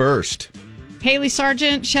 21st. Haley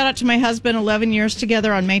Sargent, shout out to my husband, 11 years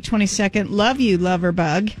together on May 22nd. Love you, lover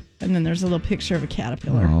bug. And then there's a little picture of a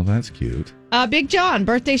caterpillar. Oh, that's cute. Big John,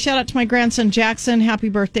 birthday shout out to my grandson, Jackson. Happy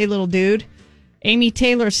birthday, little dude. Amy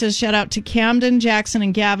Taylor says shout out to Camden, Jackson,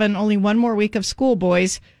 and Gavin. Only one more week of school,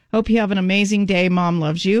 boys. Hope you have an amazing day. Mom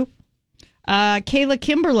loves you. Kayla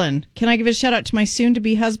Kimberlin, can I give a shout out to my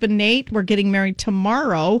soon-to-be husband, Nate? We're getting married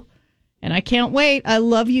tomorrow, and I can't wait. I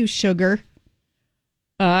love you, sugar.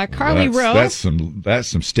 Carly Rose. That's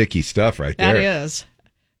some sticky stuff right there. That is.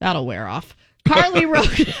 That'll wear off. Carly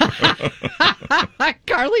Rose.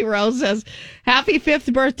 Carly Rose says, happy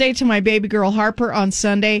 5th birthday to my baby girl Harper on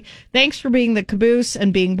Sunday. Thanks for being the caboose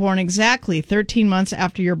and being born exactly 13 months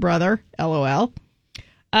after your brother. LOL.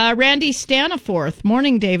 Randy Staniforth.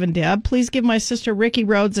 Morning, Dave and Deb. Please give my sister Ricky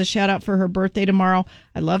Rhodes a shout out for her birthday tomorrow.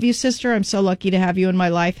 I love you, sister. I'm so lucky to have you in my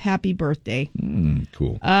life. Happy birthday.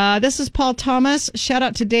 Cool. This is Paul Thomas. Shout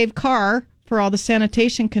out to Dave Carr for all the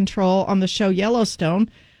sanitation control on the show Yellowstone.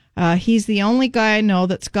 He's the only guy I know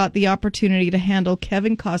that's got the opportunity to handle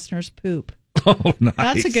Kevin Costner's poop. Oh, nice.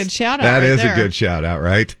 That's a good shout out. That right is there. a good shout out,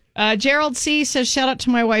 right? Gerald C. says shout out to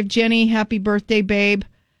my wife Jenny. Happy birthday, babe.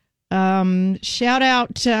 Shout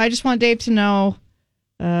out. I just want Dave to know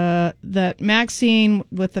that Maxine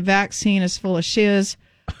with the vaccine is full of shiz.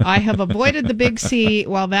 I have avoided the big C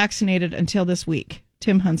while vaccinated until this week.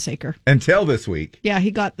 Tim Hunsaker. Until this week. Yeah,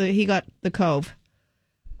 he got the cove.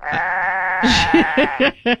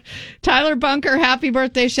 Tyler Bunker, happy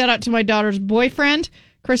birthday. Shout out to my daughter's boyfriend.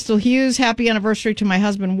 Crystal Hughes, happy anniversary to my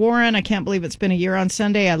husband, Warren. I can't believe it's been a year on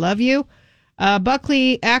Sunday. I love you.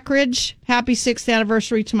 Buckley Ackridge, happy 6th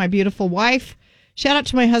anniversary to my beautiful wife. Shout out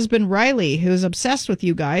to my husband, Riley, who's obsessed with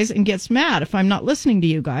you guys and gets mad if I'm not listening to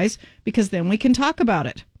you guys, because then we can talk about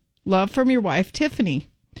it. Love from your wife, Tiffany.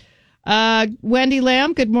 Wendy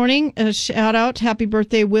Lamb, good morning. Shout out, happy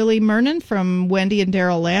birthday, Willie Mernon from Wendy and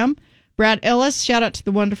Daryl Lamb. Brad Ellis, shout out to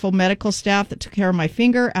the wonderful medical staff that took care of my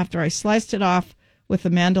finger after I sliced it off with a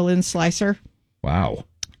mandolin slicer. Wow.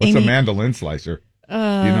 What's a mandolin slicer? You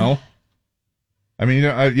know? I mean,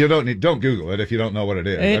 you don't Google it if you don't know what it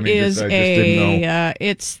is. It didn't know.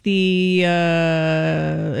 It's the,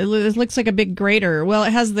 it looks like a big grater. Well,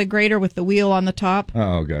 it has the grater with the wheel on the top.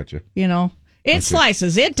 Oh, gotcha. You know, it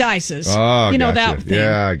slices, it dices. Oh, you know gotcha. that thing.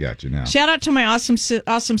 Yeah, I got you now. Shout out to my awesome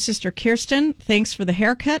sister, Kirsten. Thanks for the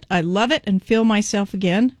haircut. I love it and feel myself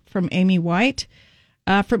again, from Amy White.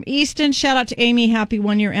 From Easton, shout out to Amy. Happy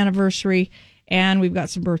 1-year anniversary. And we've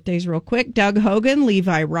got some birthdays real quick. Doug Hogan,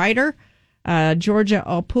 Levi Ryder. Georgia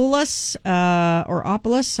Opoulos, or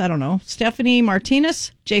Opoulos, I don't know. Stephanie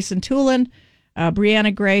Martinez, Jason Tulin,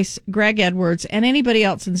 Brianna Grace, Greg Edwards, and anybody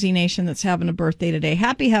else in Z Nation that's having a birthday today.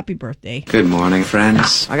 Happy birthday. Good morning,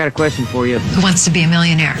 friends. I got a question for you. Who wants to be a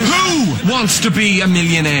millionaire? Who wants to be a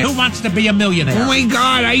millionaire? Who wants to be a millionaire? Oh my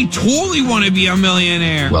God, I totally want to be a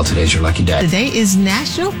millionaire. Well, today's your lucky day. Today is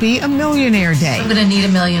National Be a Millionaire Day. I'm going to need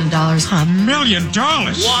 $1 million. $1 million?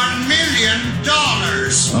 $1 million.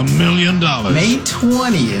 $1 million. May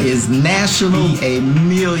 20th is National Be a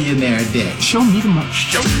Millionaire Day. Show me the money.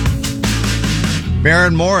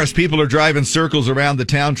 Maren Morris, people are driving circles around the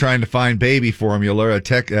town trying to find baby formula.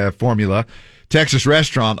 Texas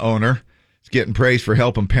restaurant owner is getting praised for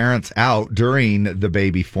helping parents out during the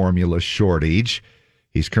baby formula shortage.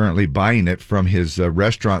 He's currently buying it from his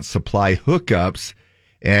restaurant supply hookups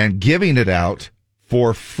and giving it out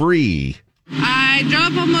for free. I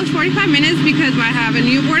drove almost 45 minutes because I have a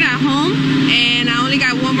newborn at home and I only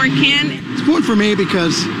got one more can. It's important for me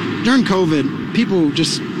because during COVID, people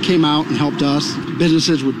just came out and helped us.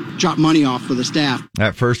 Businesses would drop money off for the staff.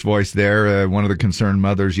 That first voice there, one of the concerned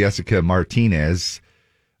mothers, Jessica Martinez,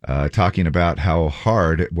 talking about how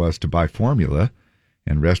hard it was to buy formula.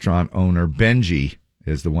 And restaurant owner Benji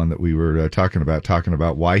is the one that we were talking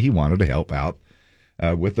about why he wanted to help out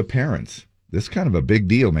with the parents. This is kind of a big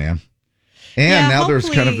deal, man. And now there's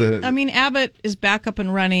kind of the... I mean, Abbott is back up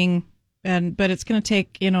and running, but it's going to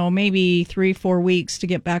take, maybe 3-4 weeks to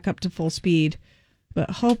get back up to full speed. But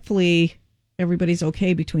hopefully everybody's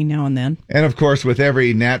okay between now and then. And, of course, with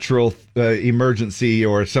every natural emergency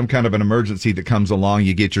or some kind of an emergency that comes along,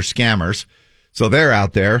 you get your scammers. So they're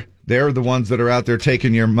out there. They're the ones that are out there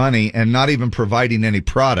taking your money and not even providing any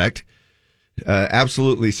product.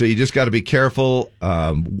 Absolutely. So you just got to be careful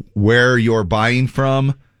where you're buying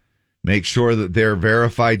from. Make sure that they're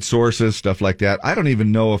verified sources, stuff like that. I don't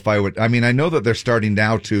even know if I would. I mean, I know that they're starting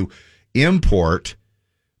now to import,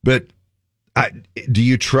 but do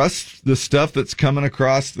you trust the stuff that's coming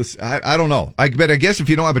across this? I don't know. But I guess if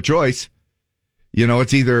you don't have a choice,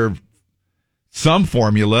 it's either some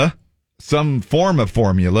formula, some form of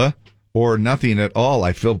formula, or nothing at all.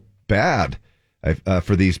 I feel bad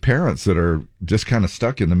for these parents that are just kind of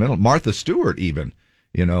stuck in the middle. Martha Stewart even,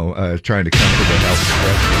 trying to come to the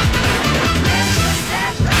help.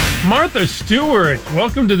 Martha Stewart,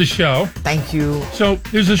 welcome to the show. Thank you. So,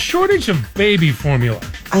 there's a shortage of baby formula.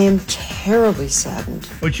 I am terribly saddened.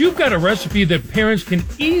 But you've got a recipe that parents can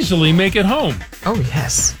easily make at home. Oh,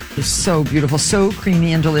 yes. It's so beautiful, so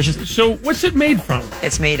creamy and delicious. So, what's it made from?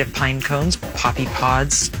 It's made of pine cones, poppy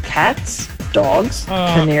pods, cats, dogs,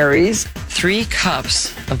 canaries, 3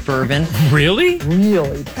 cups of bourbon. Really?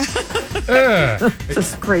 Really. This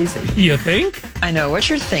is crazy. You think? I know what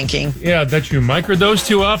you're thinking. Yeah, that you microdose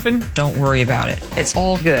too often? Don't worry about it. It's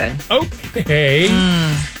all good. Okay.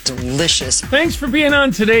 Delicious. Thanks for being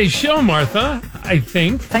on today's show, Martha, I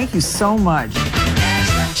think. Thank you so much.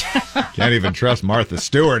 Can't even trust Martha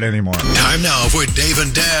Stewart anymore. Time now for Dave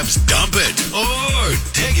and Dab's Dump It or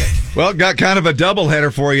Dig It. Well, got kind of a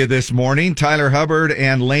doubleheader for you this morning. Tyler Hubbard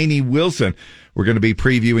and Lainey Wilson. We're going to be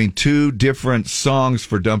previewing 2 different songs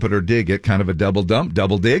for Dump It or Dig It. Kind of a double dump,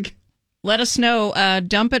 double dig. Let us know,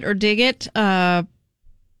 Dump It or Dig It on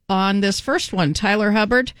this first one. Tyler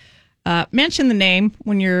Hubbard. Mention the name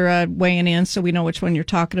when you're weighing in so we know which one you're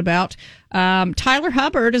talking about. Tyler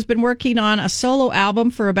Hubbard has been working on a solo album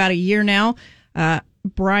for about a year now.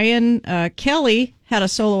 Brian Kelly had a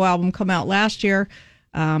solo album come out last year.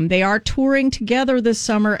 They are touring together this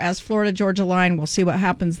summer as Florida Georgia Line. We'll see what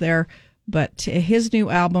happens there. but his new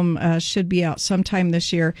album should be out sometime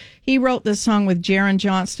this year. He wrote this song with Jaron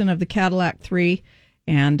Johnston of the Cadillac 3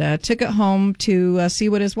 and took it home to see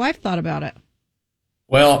what his wife thought about it.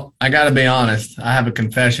 Well, I got to be honest. I have a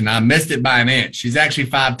confession. I missed it by an inch. She's actually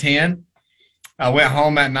 5'10". I went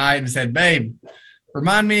home that night and said, babe,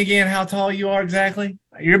 remind me again how tall you are exactly.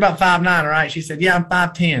 You're about 5'9", right? She said, yeah, I'm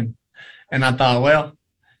 5'10". And I thought, well,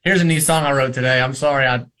 here's a new song I wrote today. I'm sorry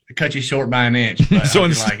I cut you short by an inch. But so,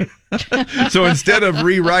 like it. So instead of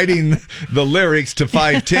rewriting the lyrics to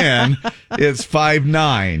 5'10", it's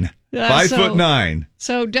 5'9". 5'9".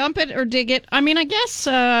 So dump it or dig it. I mean, I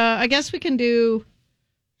guess we can do.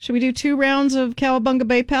 Should we do 2 rounds of Cowabunga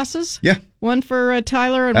Bay passes? Yeah. One for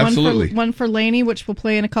Tyler and one for Lainey, which we'll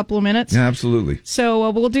play in a couple of minutes. Yeah, absolutely. So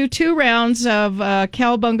we'll do 2 rounds of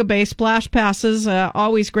Cowabunga Bay splash passes.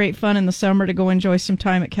 Always great fun in the summer to go enjoy some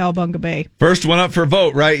time at Cowabunga Bay. First one up for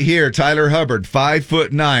vote right here. Tyler Hubbard,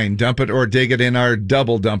 5'9". Dump it or dig it in our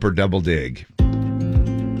double dumper double dig.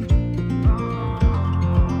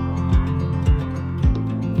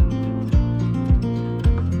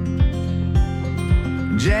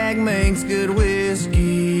 Jack makes good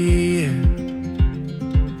whiskey.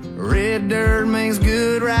 Red dirt makes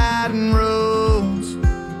good riding roads.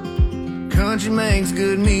 Country makes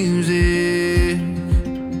good music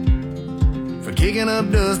for kicking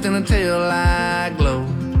up dust in a taillight glow.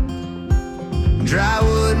 Dry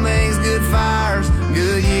wood makes good fires.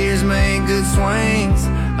 Good years make good swings.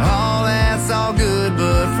 All that's all good,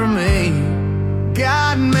 but for me,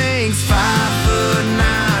 God makes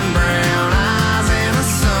 5'9" brown eyes and a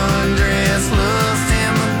sundress, loves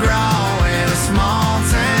Tim McGraw and a small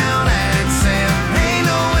town accent. Ain't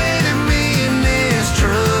no way that me and this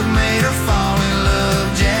truck made her fall in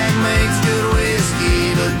love. Jack makes good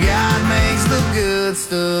whiskey, but God makes the good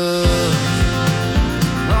stuff.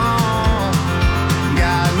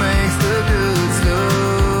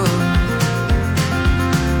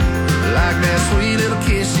 Sweet little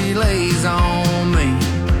kiss she lays on me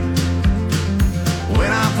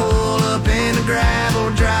when I pull up in the gravel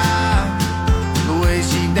drive. The way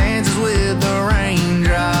she dances with the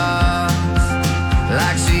raindrops,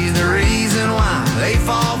 like she's the reason why they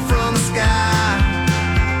fall from the sky.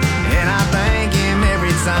 And I thank him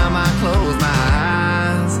every time I close my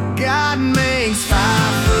eyes. God makes 5'9"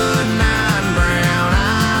 brown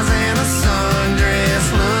eyes and a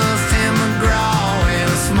sundress, loves Tim McGraw and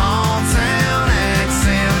a small town.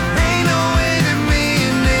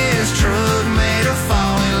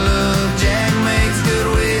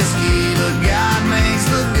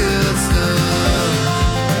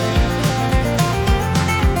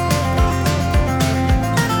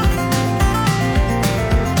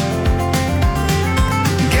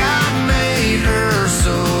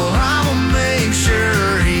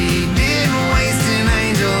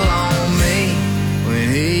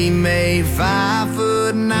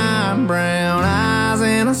 Brown eyes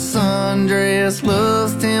and a sundress,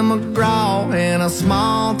 loves Tim McGraw and a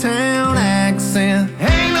small town accent.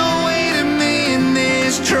 Ain't no way that me and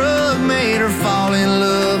this truck made her fall in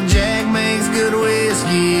love. Jack makes good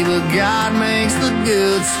whiskey, but God makes the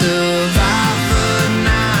good stuff. 5'9"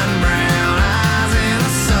 brown eyes and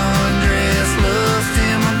a sundress, loves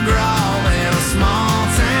Tim McGraw and a small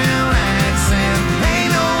town accent.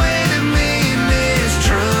 Ain't no way that me and this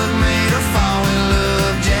truck made her fall in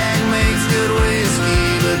love. Jack makes good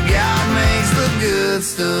whiskey, but God makes the good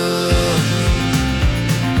stuff.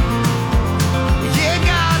 Yeah,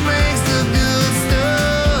 God makes the good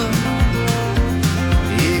stuff.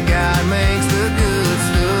 Yeah, God makes the good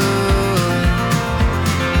stuff.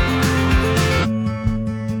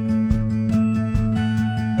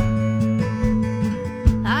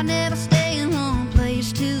 I never stay in one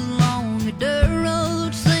place too long. A dirt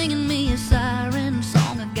road singing me a siren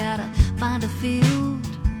song. I gotta find a field.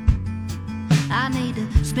 I need to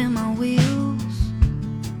spin my wheels.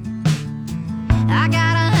 I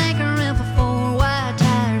got a hankering for 4 wide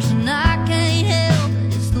tires, and I can't help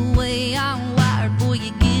it. It's the way I'm wired. Boy,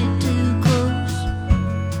 you get too close.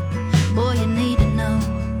 Boy, you need to know.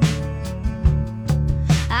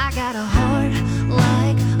 I got a heart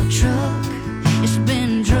like a truck. It's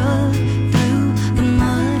been drugged through the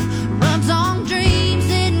mud. Runs on dreams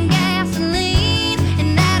and gasoline,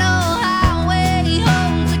 and that old highway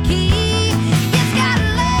holds a key. It's got a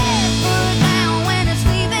left foot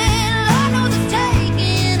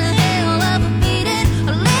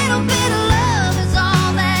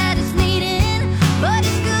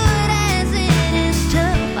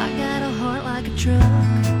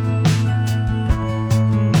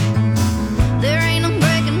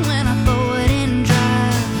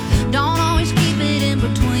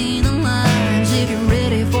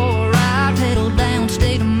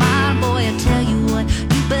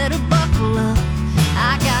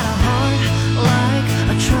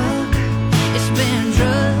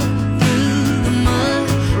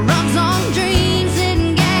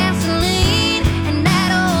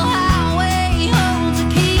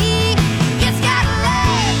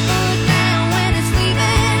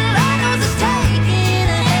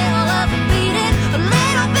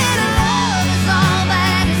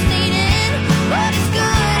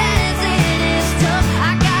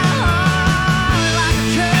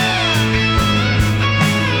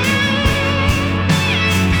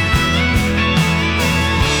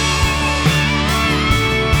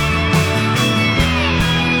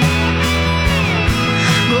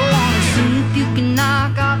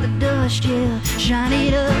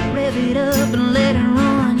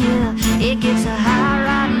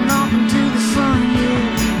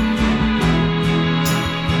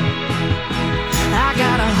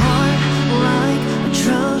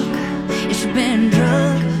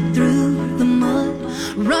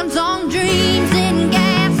runs on dreams and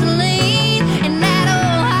gasoline, and that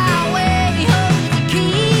old highway holds the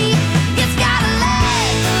key. It's got a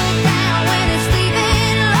leg foot down when it's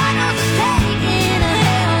sleeping. Lord knows it's taking a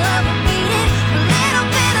hell of a beating. A little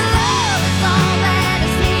bit of love is all that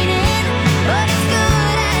it's needing, but it's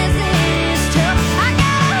good as is till I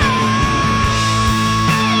got a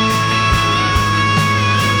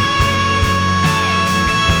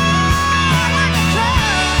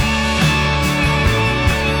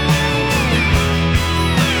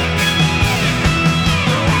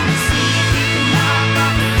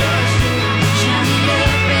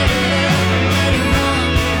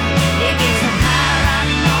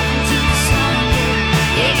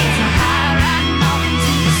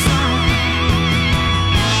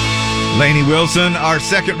Lainey Wilson, our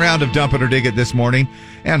second round of Dump It or Dig It this morning,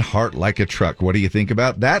 and Heart Like a Truck. What do you think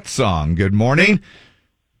about that song? Good morning.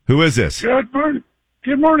 Who is this? Good morning.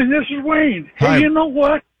 Good morning. This is Wayne. Hey, Hi. you know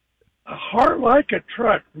what? A heart like a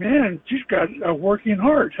truck. Man, she's got a working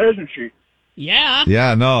heart, hasn't she? Yeah.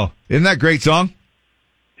 Yeah, no. Isn't that a great song?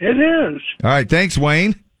 It is. All right. Thanks,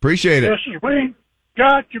 Wayne. Appreciate it. This is Wayne.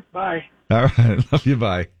 Got you. Bye. All right. Love you.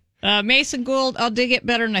 Bye. Mason Gould, I'll dig it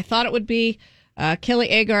better than I thought it would be. Kelly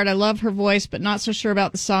Agard, I love her voice, but not so sure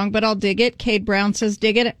about the song, but I'll dig it. Cade Brown says,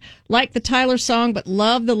 dig it. Like the Tyler song, but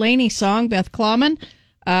love the Lainey song. Beth Clawman.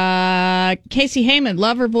 Casey Heyman,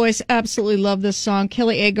 love her voice, absolutely love this song.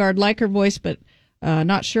 Kelly Agard, like her voice, but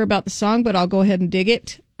not sure about the song, but I'll go ahead and dig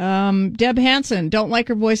it. Deb Hansen, don't like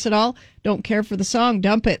her voice at all, don't care for the song,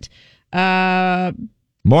 dump it.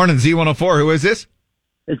 Morning, Z104. Who is this?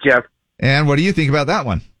 It's Jeff. And what do you think about that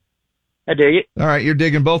one? I dig it. All right, you're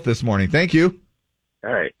digging both this morning. Thank you.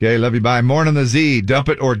 All right. Okay, love you. Bye. Morning, the Z. Dump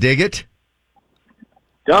it or dig it?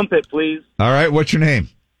 Dump it, please. All right, what's your name?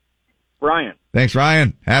 Brian. Thanks,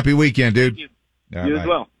 Ryan. Happy weekend, dude. You, All you right. as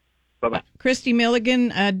well. Bye-bye. Christy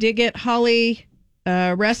Milligan, dig it. Holly,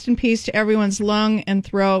 rest in peace to everyone's lung and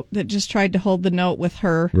throat that just tried to hold the note with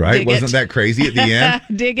her. Right? Dig Wasn't it. that crazy at the end?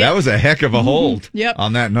 Dig it. That was a heck of a hold Yep.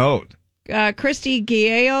 on that note. Christy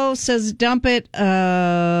Guilleo says, dump it.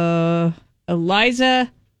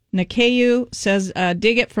 Eliza Nakayu says,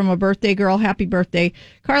 dig it from a birthday girl. Happy birthday.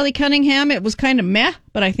 Carly Cunningham, it was kind of meh,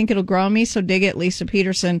 but I think it'll grow on me, so dig it. Lisa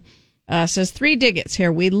Peterson says, 3 dig-its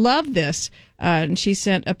here. We love this. And she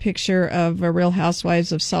sent a picture of a Real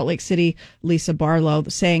Housewives of Salt Lake City, Lisa Barlow,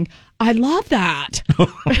 saying, I love that.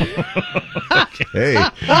 Hey,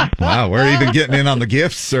 wow, we're even getting in on the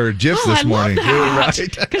gifts or GIFs this morning.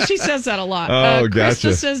 Because she says that a lot. Oh, Krista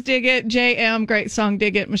gotcha. says, dig it. JM, great song,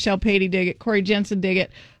 dig it. Michelle Patey, dig it. Corey Jensen, dig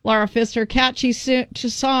it. Laura Pfister, catchy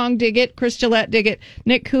song, dig it. Chris Gillette, dig it.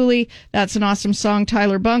 Nick Cooley, that's an awesome song.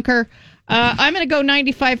 Tyler Bunker. I'm going to go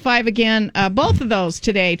 95.5 again. Both of those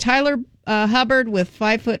today. Tyler Hubbard with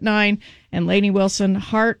 5'9", and Lainey Wilson,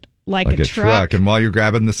 Heart Like a Truck. And while you're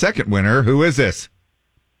grabbing the second winner, who is this?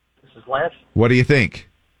 This is Lance. What do you think?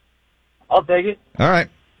 I'll dig it. All right.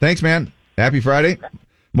 Thanks, man. Happy Friday.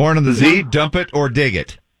 Morning, the Z. Dump it or dig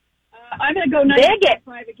it? I'm going to go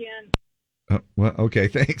 95.5 again. Well, okay,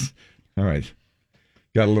 thanks. All right.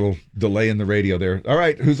 Got a little delay in the radio there. All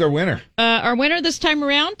right, who's our winner? Our winner this time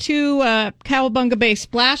around, 2 Cowabunga Bay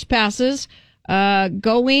splash passes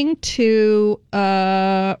going to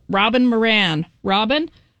Robin Moran.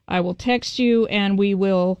 Robin, I will text you and we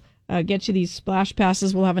will get you these splash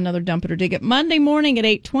passes. We'll have another Dump It or Dig It Monday morning at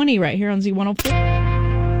 8:20 right here on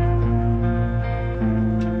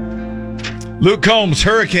Z104. Luke Combs,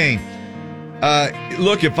 Hurricane.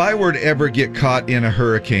 Look, if I were to ever get caught in a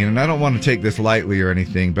hurricane, and I don't want to take this lightly or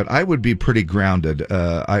anything, but I would be pretty grounded.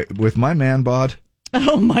 With my man bod.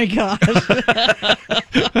 Oh my gosh.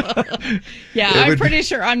 Yeah, I'm pretty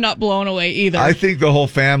sure I'm not blown away either. I think the whole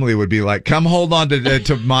family would be like, come hold on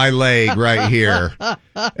to my leg right here,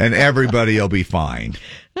 and everybody will be fine.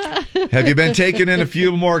 Have you been taking in a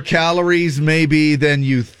few more calories maybe than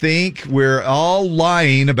you think? We're all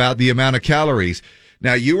lying about the amount of calories.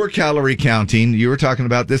 Now, you were calorie counting. You were talking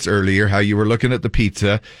about this earlier, how you were looking at the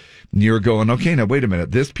pizza. And you were going, okay, now wait a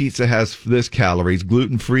minute. This pizza has this calories.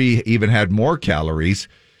 Gluten-free even had more calories.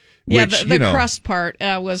 Yeah, Which, the crust part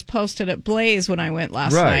was posted at Blaze when I went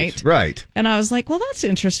last night. Right. And I was like, well, that's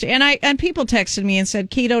interesting. And people texted me and said,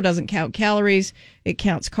 keto doesn't count calories. It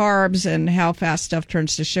counts carbs and how fast stuff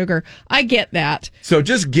turns to sugar. I get that. So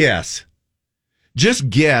just guess. Just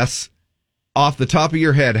guess off the top of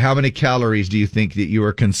your head, how many calories do you think that you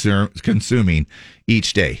are consuming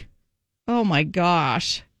each day? Oh, my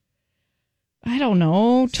gosh. I don't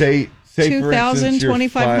know. Say 2,000,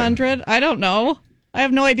 2,500. I don't know. I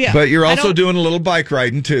have no idea. But you're also doing a little bike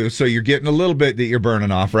riding, too, so you're getting a little bit that you're burning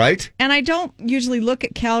off, right? And I don't usually look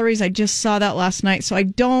at calories. I just saw that last night, so I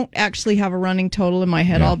don't actually have a running total in my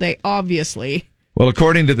head all day, obviously. Well,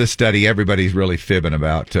 according to the study, everybody's really fibbing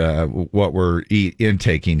about what we're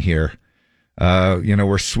intaking here.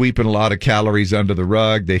 We're sweeping a lot of calories under the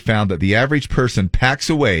rug. They found that the average person packs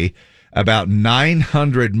away about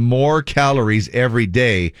 900 more calories every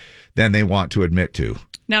day than they want to admit to.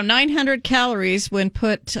 Now, 900 calories when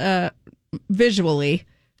put visually,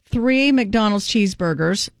 3 McDonald's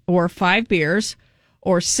cheeseburgers or 5 beers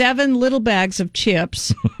or 7 little bags of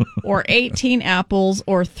chips or 18 apples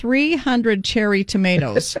or 300 cherry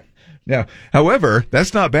tomatoes. Now, however,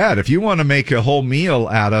 that's not bad. If you want to make a whole meal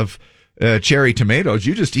out of cherry tomatoes,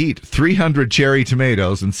 you just eat 300 cherry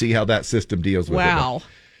tomatoes and see how that system deals with it. Wow.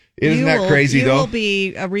 Isn't that crazy, though? You will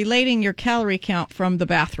be relating your calorie count from the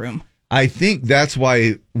bathroom. I think that's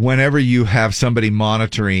why whenever you have somebody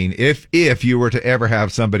monitoring, if you were to ever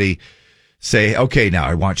have somebody say, okay, now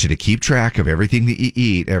I want you to keep track of everything that you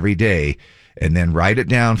eat every day and then write it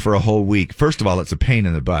down for a whole week. First of all, it's a pain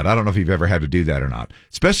in the butt. I don't know if you've ever had to do that or not,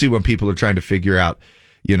 especially when people are trying to figure out,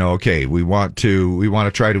 okay, we want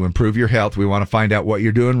to try to improve your health. We want to find out what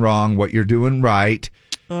you're doing wrong, what you're doing right.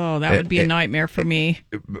 Oh, that would be a nightmare for me.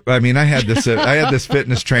 I mean, I had this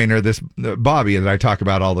fitness trainer, this Bobby, that I talk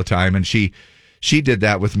about all the time, and she did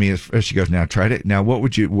that with me. She goes, now try it. Now, what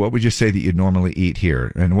would you say that you'd normally eat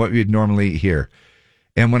here, and what you'd normally eat here?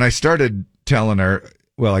 And when I started telling her,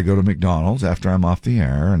 well, I go to McDonald's after I'm off the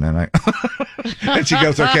air, and then and she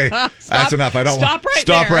goes, okay, that's enough. I don't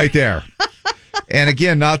stop right there. And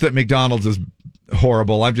again, not that McDonald's is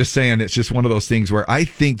horrible. I'm just saying it's just one of those things where I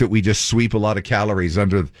think that we just sweep a lot of calories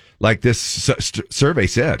under, like this survey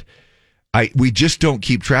said. We just don't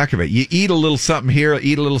keep track of it. You eat a little something here,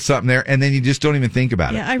 eat a little something there, and then you just don't even think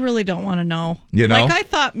about it. Yeah, I really don't want to know. Like I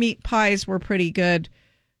thought meat pies were pretty good,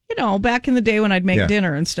 back in the day when I'd make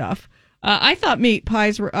dinner and stuff. I thought meat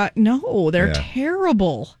pies were, no, they're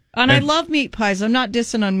terrible. And I love meat pies. I'm not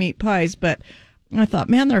dissing on meat pies, but I thought,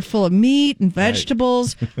 man, they're full of meat and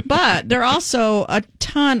vegetables, but they're also a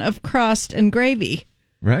ton of crust and gravy.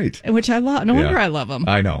 Right. Which I love. No wonder I love them.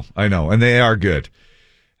 I know. And they are good.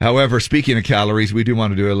 However, speaking of calories, we do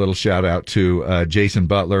want to do a little shout out to Jason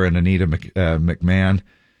Butler and Anita McMahon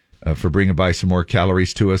for bringing by some more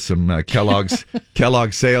calories to us. Some Kellogg's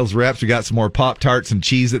sales reps. We got some more Pop-Tarts and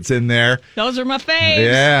Cheez-Its in there. Those are my faves.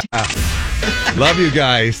 Yeah. Love you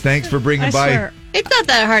guys. Thanks for bringing by. Swear. It's not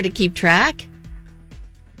that hard to keep track.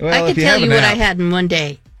 Well, I can tell you what I had in one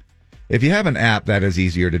day. If you have an app, that is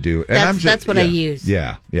easier to do. And that's what I use.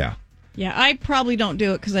 Yeah. Yeah, I probably don't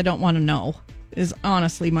do it because I don't want to know, is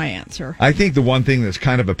honestly my answer. I think the one thing that's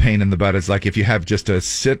kind of a pain in the butt is like if you have just a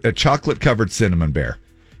chocolate-covered cinnamon bear,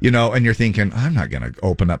 and you're thinking, I'm not going to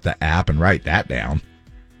open up the app and write that down.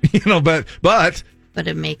 But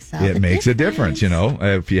it makes a difference,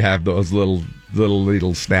 if you have those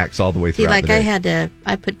little snacks all the way through. See, like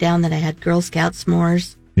I put down that I had Girl Scout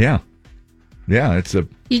s'mores. Yeah, it's a.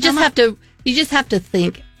 You just have to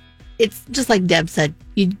think. It's just like Deb said.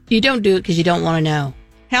 You don't do it because you don't want to know.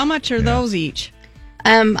 How much are those each?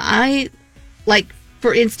 I like,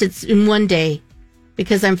 for instance, in one day,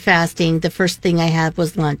 because I'm fasting, the first thing I had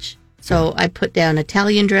was lunch. So I put down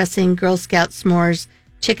Italian dressing, Girl Scout s'mores,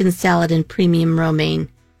 chicken salad, and premium romaine.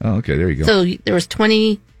 Oh, okay, there you go. So there was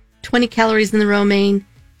 20 calories in the romaine,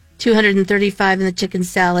 235 in the chicken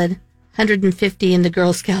salad, 150 in the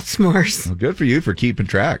Girl Scout s'mores. Well, good for you for keeping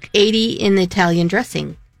track. 80 in the Italian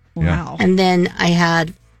dressing. Wow. And then I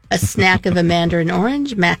had a snack of a mandarin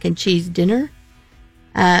orange, mac and cheese dinner,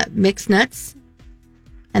 mixed nuts,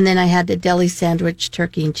 and then I had a deli sandwich,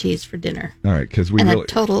 turkey and cheese for dinner. All right, because we a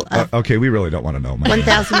total of we really don't want to know.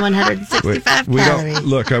 1,165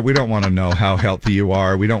 calories. We don't want to know how healthy you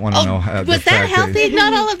are. We don't want to know how. Was that healthy?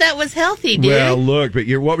 Not all of that was healthy, dude. Well, look, but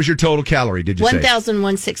what was your total calorie? Did you say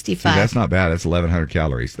 1,165? That's not bad. That's 1,100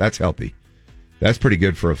 calories. That's healthy. That's pretty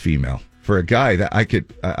good for a female. For a guy, that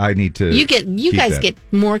I need to. You guys get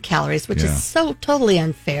more calories, which is so totally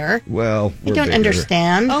unfair. Well, I don't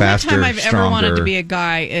understand. The only time I've ever wanted to be a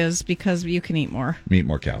guy is because you can eat more. Eat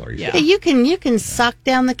more calories. Yeah, you can suck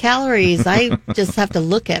down the calories. I just have to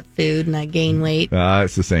look at food and I gain weight.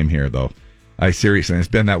 It's the same here, though. Seriously, it's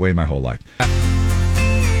been that way my whole life.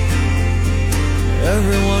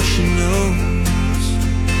 Everyone she knows.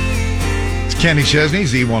 It's Kenny Chesney,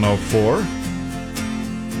 Z104.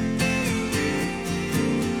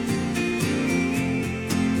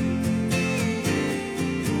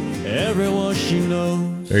 Everyone she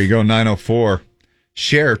knows. There you go, 904.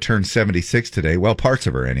 Cher turned 76 today. Well, parts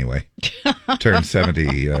of her anyway. Turned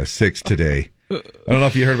 76 today. I don't know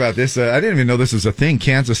if you heard about this. I didn't even know this was a thing.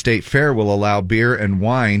 Kansas State Fair will allow beer and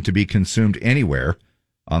wine to be consumed anywhere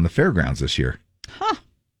on the fairgrounds this year. Huh.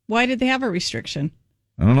 Why did they have a restriction?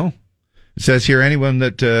 I don't know. It says here anyone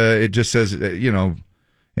that, it just says,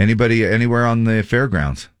 anybody anywhere on the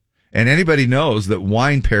fairgrounds. And anybody knows that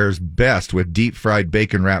wine pairs best with deep fried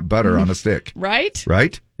bacon wrapped butter on a stick. Right?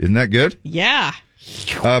 Right? Isn't that good? Yeah.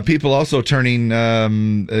 People also turning a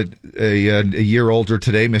year older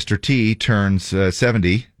today. Mr. T turns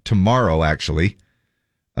 70 tomorrow, actually.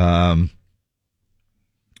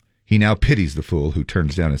 He now pities the fool who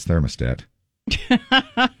turns down his thermostat.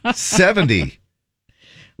 70.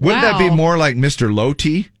 Wouldn't that be more like Mr. Low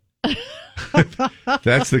T?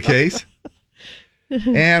 That's the case.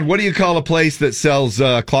 And what do you call a place that sells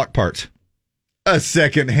clock parts? A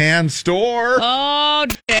secondhand store. Oh,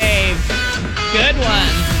 Dave. Good one.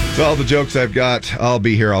 That's all the jokes I've got. I'll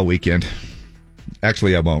be here all weekend.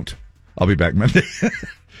 Actually, I won't. I'll be back Monday.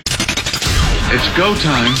 It's go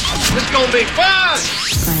time. It's gonna be fun!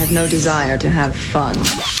 I have no desire to have fun.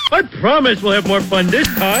 I promise we'll have more fun this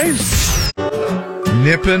time.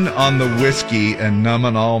 Nipping on the whiskey and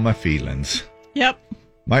numbing all my feelings. Yep.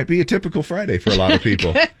 Might be a typical Friday for a lot of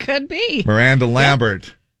people. Could be. Miranda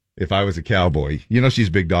Lambert, if I was a cowboy. You know she's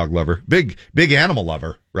a big dog lover. Big animal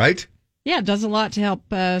lover, right? Yeah, it does a lot to help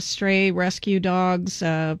stray rescue dogs,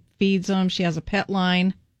 feeds them. She has a pet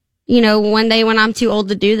line. One day when I'm too old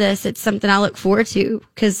to do this, it's something I look forward to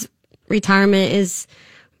because retirement is,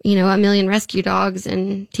 a million rescue dogs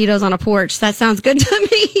and Tito's on a porch. That sounds good to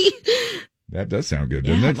me. That does sound good,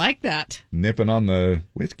 doesn't I it? like that. Nipping on the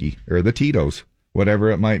whiskey or the Tito's,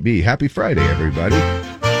 whatever it might be. Happy Friday, everybody.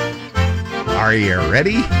 Are you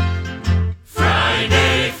ready?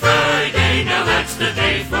 Friday, now that's the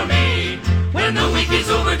day for me. When the week is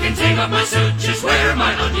over, can take off my suit, just wear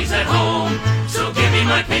my undies at home. So give me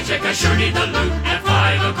my paycheck, I sure need the loot. At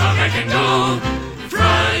 5 o'clock I can go.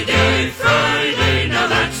 Friday, now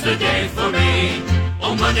that's the day for me.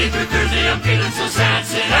 Oh, Monday through Thursday I'm feeling so sad,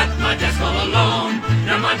 sit at my desk all alone.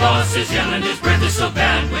 Now my boss is yelling, his breath is so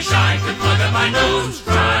bad, wish I could plug up my nose.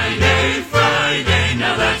 Friday,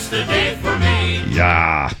 now that's the day for me.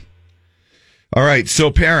 Yeah. All right, so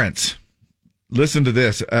parents, listen to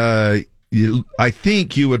this. I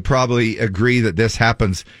think you would probably agree that this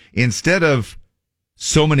happens instead of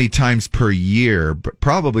so many times per year, but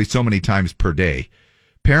probably so many times per day.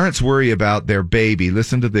 Parents worry about their baby,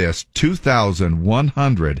 listen to this,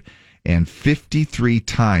 2,153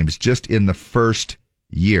 times just in the first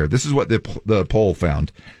year. This is what the poll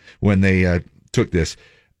found when they took this.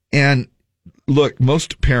 And look,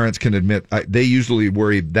 most parents can admit they usually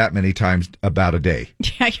worry that many times about a day.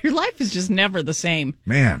 Yeah, your life is just never the same.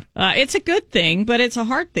 Man. It's a good thing, but it's a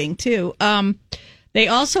hard thing, too. They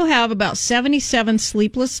also have about 77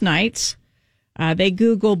 sleepless nights. They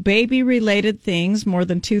Google baby-related things more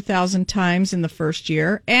than 2,000 times in the first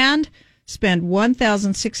year and spend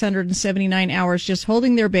 1,679 hours just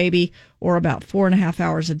holding their baby, or about 4.5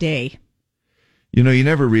 hours a day. You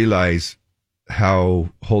never realize how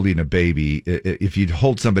holding a baby, if you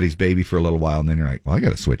hold somebody's baby for a little while and then you're like, well, I got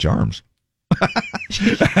to switch arms.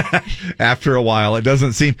 After a while, it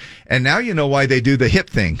doesn't seem. And now you know why they do the hip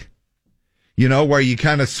thing. Where you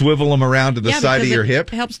kind of swivel them around to the side of your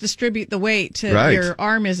hip. It helps distribute the weight to your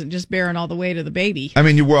arm isn't just bearing all the weight of the baby. I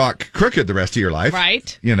mean, you walk crooked the rest of your life.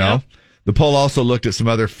 Right. Yep. The poll also looked at some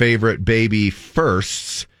other favorite baby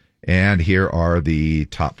firsts, and here are the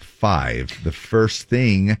top 5. The first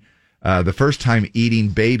thing, the first time eating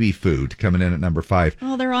baby food, coming in at number 5.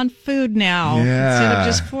 Oh, they're on food now instead of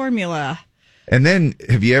just formula. And then,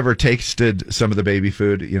 have you ever tasted some of the baby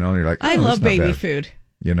food? You're like, I love baby food.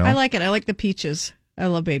 I like it. I like the peaches. I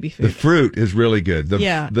love baby food. The fruit is really good.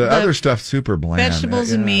 The other stuff's super bland.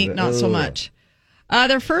 Vegetables and meat, not so much.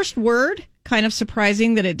 Their first word, kind of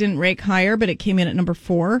surprising that it didn't rank higher, but it came in at number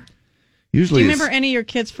 4. Usually, do you remember any of your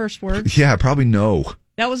kids' first words? Yeah, probably no.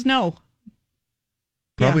 That was no.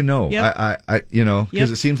 Probably no. Yep.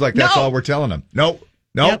 Because it seems like that's all we're telling them. Nope.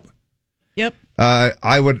 Yep.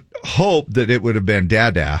 I would hope that it would have been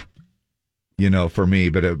Dada. For me,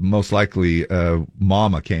 but it most likely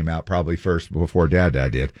Mama came out probably first before Dada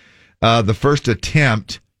did. The first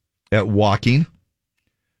attempt at walking,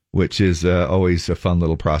 which is always a fun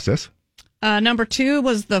little process. Number 2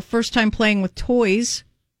 was the first time playing with toys.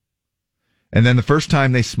 And then the first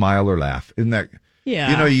time they smile or laugh. Isn't that?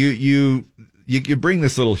 Yeah. You bring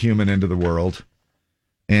this little human into the world,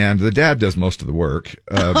 and the dad does most of the work.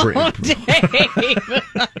 Dave.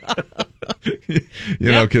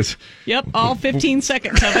 Because all 15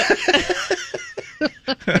 seconds of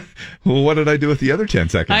it. Well, what did I do with the other 10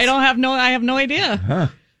 seconds? I have no idea. Huh.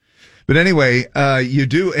 But anyway, you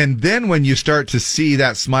do. And then when you start to see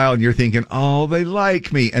that smile and you're thinking, oh, they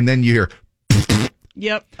like me. And then you hear,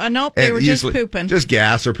 Yep. Nope, they were just pooping. Just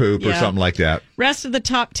gas or poop or something like that. Rest of the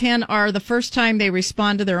top 10 are the first time they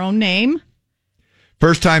respond to their own name.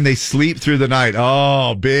 First time they sleep through the night.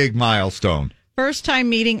 Oh, big milestone. First time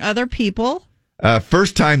meeting other people.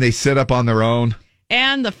 First time they sit up on their own.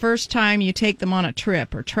 And the first time you take them on a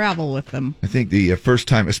trip or travel with them. I think the first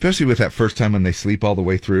time, especially with that first time when they sleep all the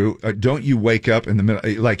way through, don't you wake up in the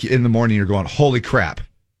middle, like in the morning, you're going, holy crap,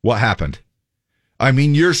 what happened? I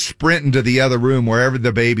mean, you're sprinting to the other room wherever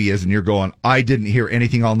the baby is and you're going, I didn't hear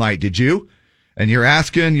anything all night. Did you? And you're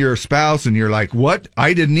asking your spouse and you're like, what?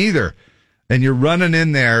 I didn't either. And you're running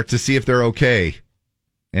in there to see if they're okay.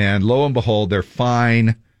 And lo and behold, they're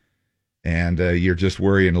fine. And you're just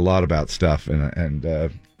worrying a lot about stuff.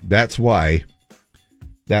 And that's why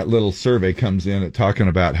that little survey comes in at talking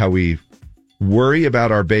about how we worry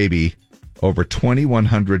about our baby over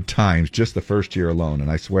 2,100 times just the first year alone.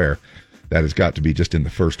 And I swear that has got to be just in the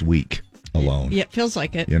first week alone. Yeah, it feels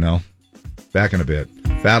like it. You know? Back in a bit.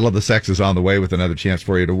 Battle of the Sexes on the way with another chance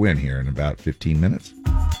for you to win here in about 15 minutes.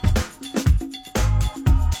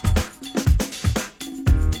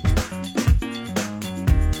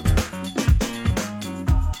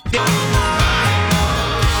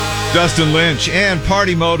 Dustin Lynch and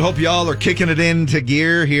Party Mode. Hope y'all are kicking it into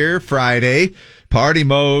gear here Friday. Party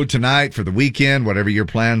Mode tonight for the weekend. Whatever your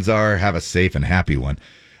plans are, have a safe and happy one.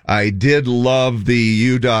 I did love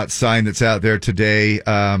the UDOT sign that's out there today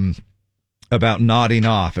about nodding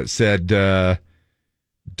off. It said, don't,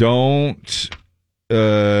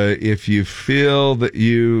 if you feel that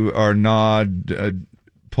you are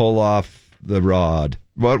pull off the rod.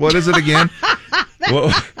 What is it again?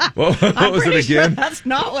 What was it again? Sure that's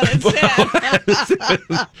not what it said.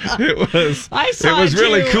 It was. I saw it was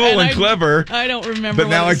really cool and clever. I don't remember. But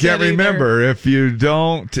now I can't remember. If you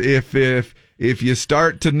don't, if you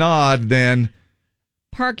start to nod, then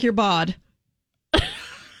park your bod.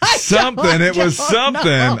 Something. It was something.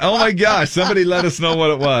 Know. Oh my gosh! Somebody let us know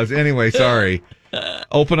what it was. Anyway, sorry.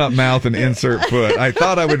 Open up mouth and insert foot. I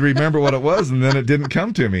thought I would remember what it was, and then it didn't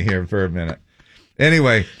come to me here for a minute.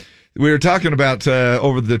 Anyway. We were talking about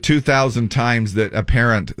over the 2,000 times that a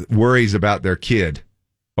parent worries about their kid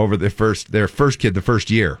over their first kid the first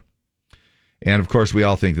year. And, of course, we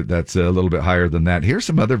all think that that's a little bit higher than that. Here's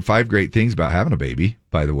some other 5 great things about having a baby,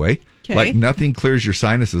 by the way. Okay. Like nothing clears your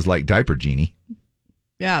sinuses like Diaper Genie.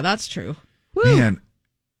 Yeah, that's true. Woo. Man,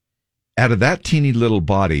 out of that teeny little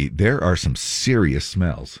body, there are some serious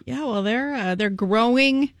smells. Yeah, well, they're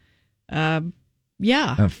growing.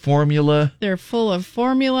 Yeah. Formula. They're full of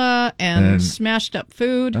formula and smashed up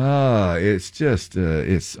food. It's just,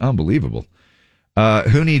 it's unbelievable.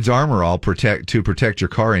 Who needs Armor All to protect your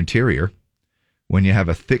car interior when you have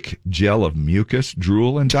a thick gel of mucus,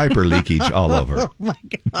 drool, and diaper leakage all over? Oh, my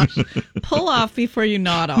gosh. Pull off before you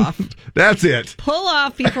nod off. That's it. Pull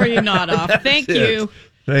off before you nod off. Thank you,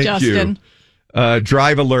 Justin.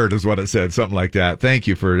 Drive alert is what it said, something like that. Thank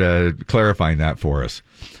you for clarifying that for us.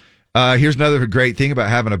 Here's another great thing about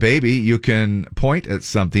having a baby. You can point at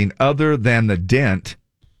something other than the dent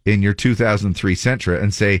in your 2003 Sentra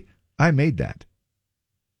and say, I made that.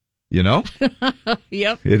 You know?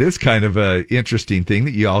 Yep. It is kind of an interesting thing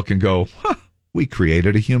that you all can go, huh, we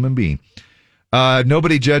created a human being.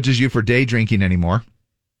 Nobody judges you for day drinking anymore.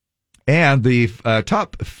 And the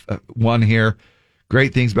top one here,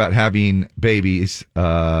 great things about having babies.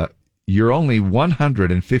 You're only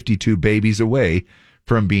 152 babies away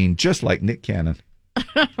from being just like Nick Cannon.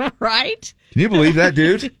 Right? Can you believe that,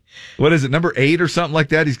 dude? What is it, number 8 or something like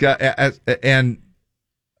that? He's got, and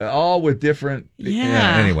all with different.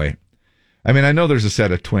 Yeah. Anyway, I mean, I know there's a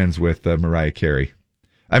set of twins with Mariah Carey.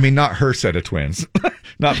 I mean, not her set of twins.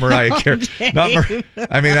 Not Mariah Carey.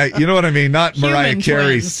 Okay. You know what I mean? Not Human Mariah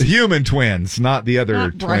Carey's twins. human twins, not the other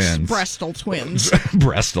Not twins. Bristol twins.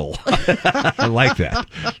 Bristol. I like that.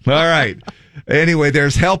 All right. Anyway,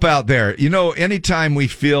 there's help out there. You know, anytime we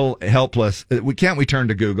feel helpless, we turn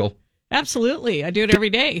to Google. Absolutely. I do it every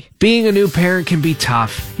day. Being a new parent can be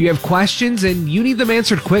tough. You have questions and you need them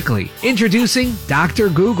answered quickly. Introducing Dr.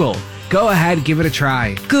 Google. Go ahead, give it a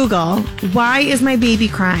try. Google, why is my baby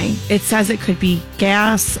crying? It says it could be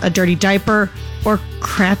gas, a dirty diaper, Or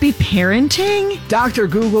crappy parenting? Dr.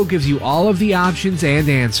 Google gives you all of the options and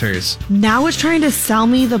answers. Now it's trying to sell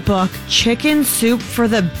me the book Chicken Soup for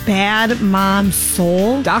the Bad Mom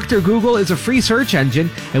Soul? Dr. Google is a free search engine,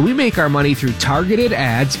 and we make our money through targeted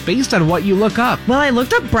ads based on what you look up. Well, I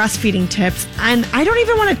looked up breastfeeding tips, and I don't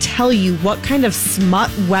even want to tell you what kind of smut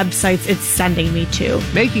websites it's sending me to.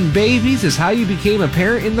 Making babies is how you became a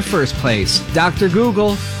parent in the first place. Dr.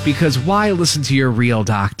 Google, because why listen to your real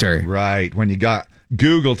doctor? Right. When you got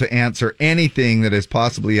Google to answer anything that is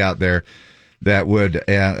possibly out there that would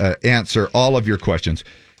answer all of your questions.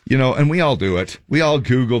 And we all do it. We all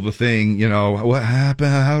Google the thing, what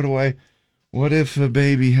happened? What if a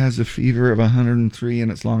baby has a fever of 103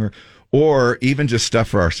 and it's longer? Or even just stuff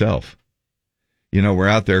for ourselves. We're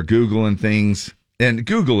out there Googling things, and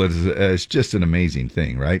Google is just an amazing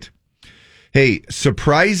thing, right? Hey,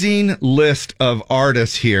 surprising list of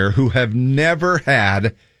artists here who have never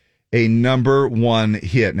had a number one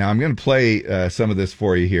hit. Now, I'm going to play some of this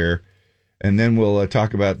for you here, and then we'll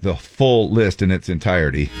talk about the full list in its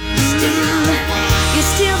entirety. You're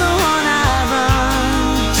still the one I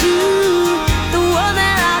run to, the one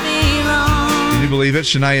that I belong. Can you believe it?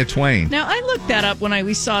 Shania Twain. Now, I looked that up when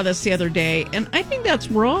we saw this the other day, and I think that's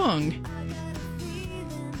wrong.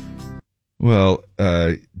 Well,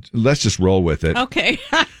 let's just roll with it. Okay.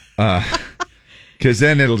 Because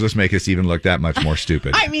then it'll just make us even look that much more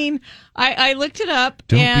stupid. I mean, I looked it up.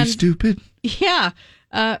 Don't be stupid. Yeah.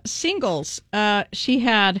 Singles. She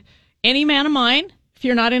had Any Man of Mine. If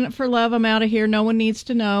you're not in it for love, I'm out of here. No one needs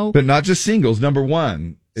to know. But not just singles. Number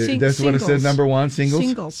one. That's what it said. Number one. Singles.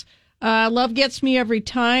 Singles. Love Gets Me Every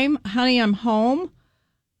Time. Honey, I'm Home.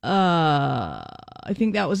 I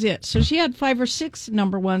think that was it. So she had 5 or 6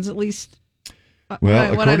 number ones at least.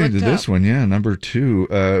 Well, according to this one, number 2,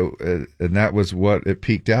 and that was what it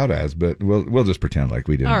peaked out as. But we'll just pretend like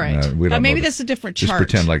we didn't. All right. We don't maybe know this is a different chart. Just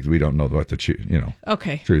pretend like we don't know what the truth is. All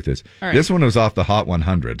right. This one was off the Hot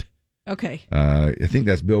 100. Okay. I think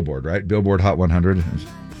that's Billboard, right? Billboard Hot 100.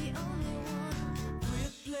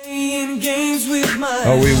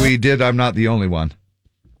 Oh, we did. I'm Not the Only One.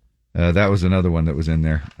 That was another one that was in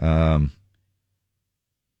there.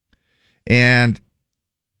 And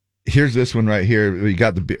here's this one right here. We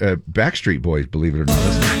got the Backstreet Boys, believe it or not.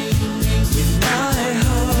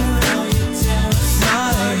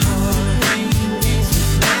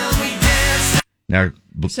 Now,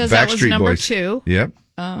 says Backstreet that was number Boys. 2. Yep.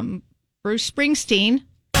 Bruce Springsteen.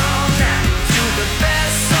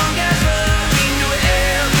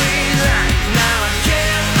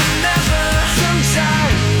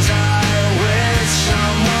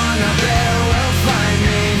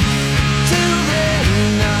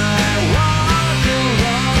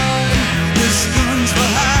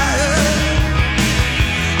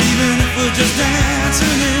 Just dancing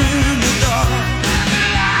in the dark.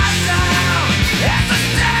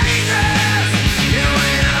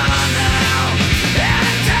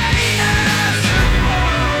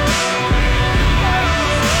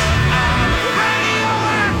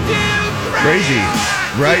 Crazy,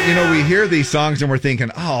 right? We hear these songs and we're thinking,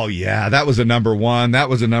 oh, yeah, that was a number one. That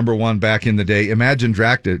was a number one back in the day. Imagine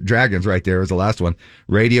Dragons right there was the last one.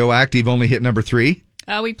 Radioactive only hit number 3.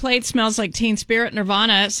 We played Smells Like Teen Spirit,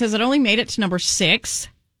 Nirvana. It says it only made it to number 6.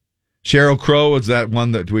 Sheryl Crow was that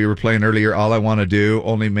one that we were playing earlier. All I Want to Do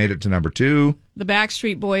only made it to number 2. The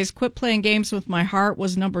Backstreet Boys, Quit Playing Games with My Heart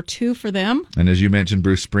was number 2 for them. And as you mentioned,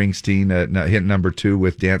 Bruce Springsteen hit number 2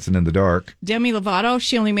 with Dancing in the Dark. Demi Lovato,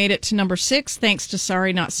 she only made it to number 6 thanks to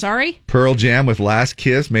Sorry Not Sorry. Pearl Jam with Last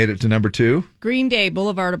Kiss made it to number 2. Green Day,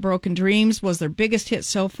 Boulevard of Broken Dreams was their biggest hit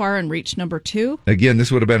so far and reached number 2. Again,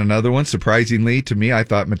 this would have been another one. Surprisingly to me, I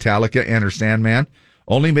thought Metallica, Enter Sandman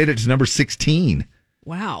only made it to number 16.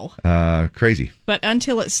 Wow. Crazy. But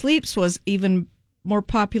Until It Sleeps was even more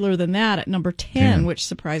popular than that at number 10, which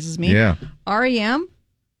surprises me. Yeah. R.E.M.,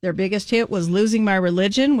 their biggest hit was Losing My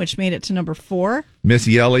Religion, which made it to number 4.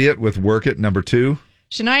 Missy Elliott with Work It, number 2.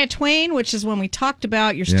 Shania Twain, which is one we talked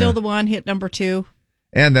about, You're Still the One, hit number 2.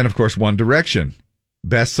 And then, of course, One Direction.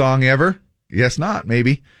 Best song ever? Guess not,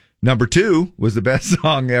 maybe. Number 2 was the best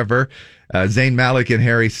song ever. Zayn Malik and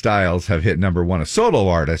Harry Styles have hit number 1, a solo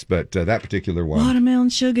artist, but that particular one. Watermelon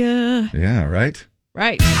Sugar. Yeah, right?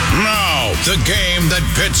 Right. Now, the game that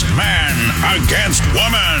pits man against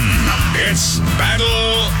woman. It's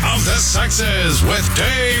Battle of the Sexes with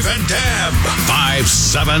Dave and Deb.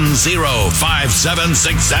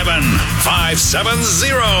 570-5767.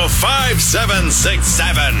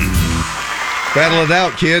 570-5767. Battle it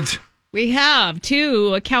out, kids. We have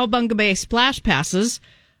 2 Cowabunga Bay splash passes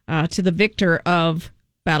to the victor of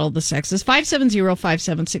Battle of the Sexes.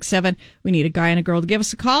 570-5767. We need a guy and a girl to give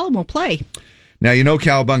us a call, and we'll play. Now,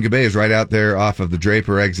 Cowabunga Bay is right out there off of the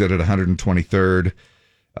Draper exit at 123rd,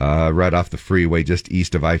 right off the freeway, just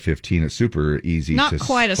east of I-15. It's super easy Not to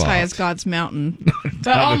quite as spot. high as God's Mountain,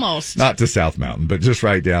 but almost. Not to South Mountain, but just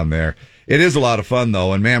right down there. It is a lot of fun,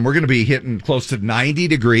 though. And, man, we're going to be hitting close to 90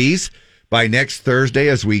 degrees by next Thursday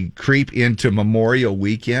as we creep into Memorial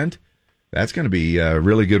Weekend. That's going to be a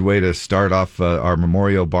really good way to start off our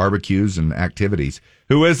Memorial barbecues and activities.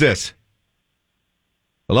 Who is this?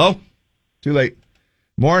 Hello? Too late.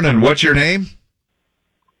 Morning. What's your name?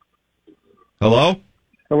 Hello?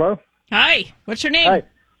 Hello? Hi. What's your name? Hi.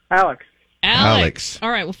 Alex. Alex. All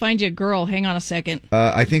right, we'll find you a girl. Hang on a second.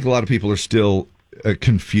 I think a lot of people are still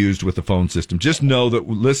confused with the phone system. Just know that,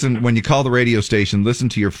 listen, when you call the radio station, listen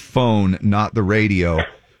to your phone, not the radio,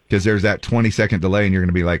 because there's that 20-second delay, and you're going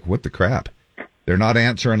to be like, what the crap? They're not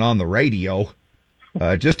answering on the radio.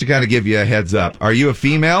 Just to kind of give you a heads up. Are you a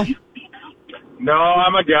female? No,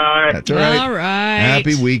 I'm a guy. That's all right. All right.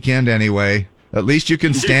 Happy weekend anyway. At least you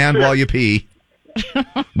can stand while you pee.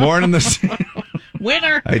 Morning.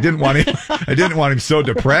 Winner. I didn't want him so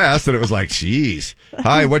depressed that it was like, geez.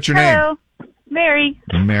 Hi, what's your name? Hello. Mary.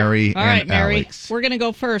 Mary. All right, and Mary. Alex. We're going to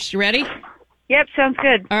go first. You ready? Yep, sounds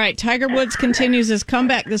good. All right, Tiger Woods continues his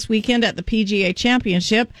comeback this weekend at the PGA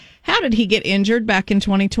Championship. How did he get injured back in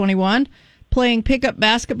 2021? Playing pickup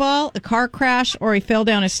basketball, a car crash, or he fell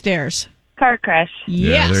down his stairs? Car crash.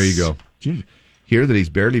 Yes. Yeah, there you go. Did you hear that he's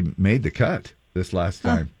barely made the cut this last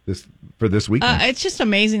time, for this weekend? It's just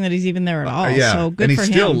amazing that he's even there at all. Yeah, So good and for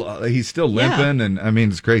him. He's still limping, and I mean,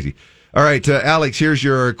 it's crazy. All right, Alex, here's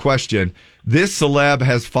your question. This celeb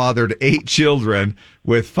has fathered 8 children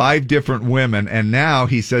with 5 different women, and now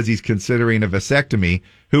he says he's considering a vasectomy.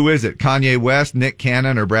 Who is it? Kanye West, Nick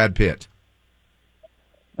Cannon, or Brad Pitt?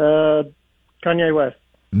 Kanye West.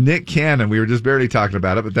 Nick Cannon. We were just barely talking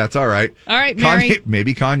about it, but that's all right. All right, Mary.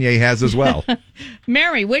 Maybe Kanye has as well.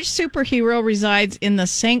 Mary, which superhero resides in the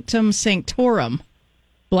Sanctum Sanctorum?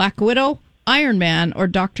 Black Widow, Iron Man, or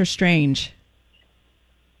Doctor Strange?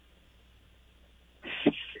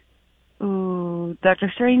 Ooh,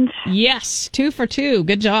 Doctor Strange? Yes, 2 for 2.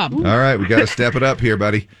 Good job. All right, we got to step it up here,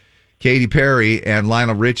 buddy. Katy Perry and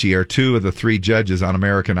Lionel Richie are 2 of the 3 judges on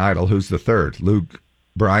American Idol. Who's the third? Luke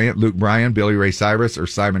Bryan, Billy Ray Cyrus, or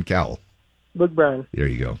Simon Cowell? Luke Bryan. There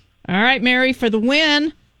you go. All right, Mary, for the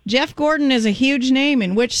win. Jeff Gordon is a huge name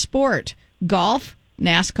in which sport? Golf,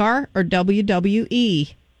 NASCAR, or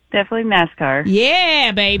WWE? Definitely NASCAR.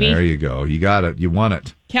 Yeah, baby. There you go. You got it. You won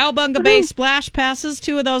it. Cowabunga Bay splash passes.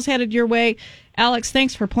 2 of those headed your way. Alex,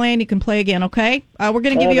 thanks for playing. You can play again, okay? We're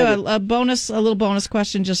going to give you a little bonus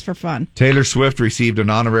question just for fun. Taylor Swift received an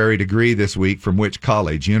honorary degree this week from which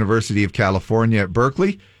college? University of California at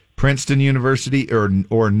Berkeley, Princeton University,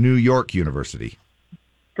 or New York University?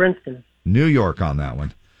 Princeton. New York on that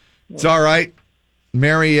one. It's all right.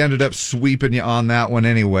 Mary ended up sweeping you on that one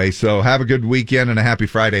anyway. So have a good weekend and a happy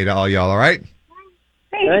Friday to all y'all, all right?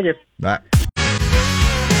 Thank you. Bye.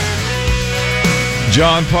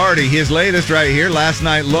 John Party, his latest right here, Last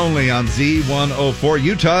Night Lonely on Z104,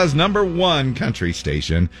 Utah's #1 country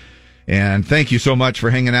station. And thank you so much for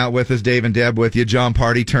hanging out with us. Dave and Deb with you. John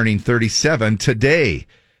Party turning 37 today.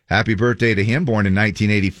 Happy birthday to him, born in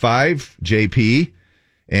 1985, JP.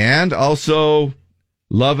 And also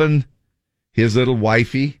loving his little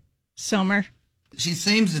wifey, Summer. She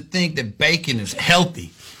seems to think that bacon is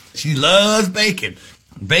healthy. She loves bacon.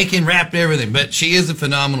 Bacon wrapped everything, but she is a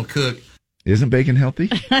phenomenal cook. Isn't bacon healthy?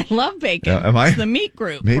 I love bacon. Am I? It's the meat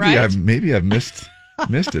group, Maybe right? I've missed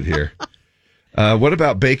it here. What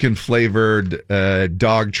about bacon flavored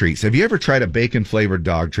dog treats? Have you ever tried a bacon flavored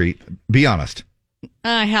dog treat? Be honest.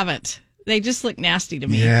 I haven't. They just look nasty to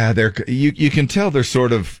me. Yeah, you can tell they're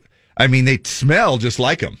sort of. I mean, they smell just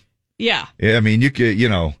like them. Yeah. I mean, you could,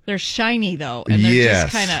 They're shiny though, and they're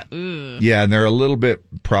yes. just kind of. Yeah, and they're a little bit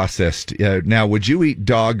processed. Now, would you eat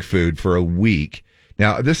dog food for a week?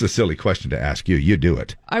 Now, this is a silly question to ask you. You do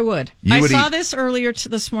it. I would. You I would saw eat- this earlier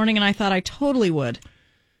this morning, and I thought I totally would.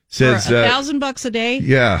 Says for $1,000 a day.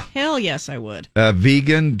 Yeah. Hell yes, I would. A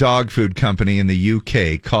vegan dog food company in the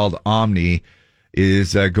UK called Omni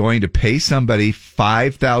is going to pay somebody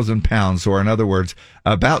 £5,000, or in other words,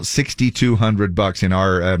 about $6,200 in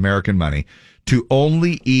our American money, to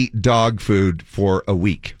only eat dog food for a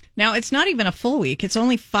week. Now it's not even a full week; it's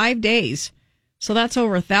only 5 days, so that's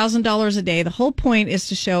over $1,000 a day. The whole point is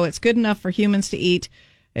to show it's good enough for humans to eat.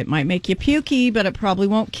 It might make you pukey, but it probably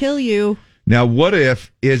won't kill you. Now,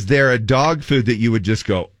 is there a dog food that you would just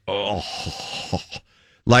go, oh,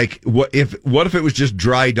 like what if it was just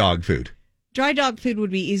dry dog food? Dry dog food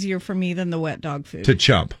would be easier for me than the wet dog food. To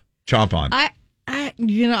chomp on.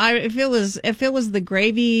 if it was the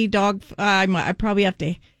gravy dog, I probably have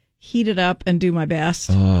to heat it up and do my best.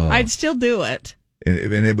 Oh. I'd still do it.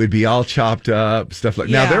 And it would be all chopped up, stuff like.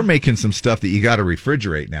 Yeah. Now they're making some stuff that you got to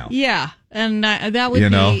refrigerate now. Yeah, and that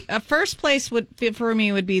would be first place for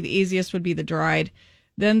me would be the easiest would be the dried,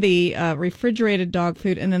 then the refrigerated dog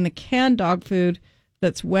food, and then the canned dog food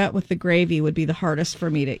that's wet with the gravy would be the hardest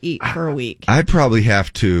for me to eat for a week. I'd probably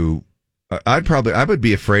have to. I would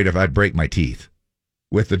be afraid if I'd break my teeth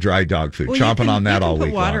with the dry dog food, chomping on that all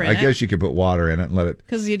week long. I guess you could put water in it and let it.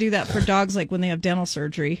 Because you do that for dogs, like when they have dental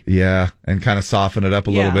surgery. Yeah, and kind of soften it up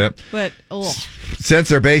a little bit. But since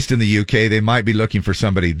they're based in the UK, they might be looking for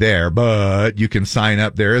somebody there. But you can sign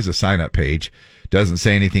up. There is a sign up page. Doesn't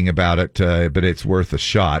say anything about it, but it's worth a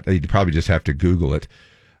shot. You probably just have to Google it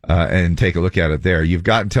and take a look at it there. You've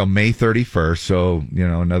got until May 31st, so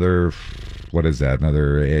another. What is that?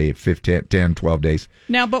 Another 10, 12 days.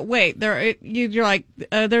 Now, but wait, you're like,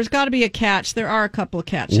 there's got to be a catch. There are a couple of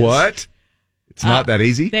catches. What? It's not that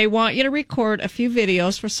easy? They want you to record a few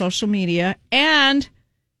videos for social media, and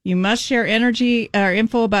you must share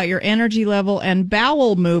info about your energy level and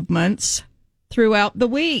bowel movements throughout the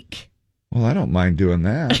week. Well, I don't mind doing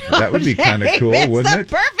that. That would be kind of cool, wouldn't it?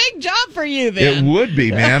 It's the perfect job for you, then. It would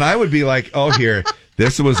be, man. I would be like, oh, here,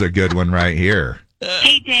 this was a good one right here.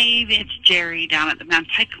 Hey, Dave, it's Jerry down at the Mount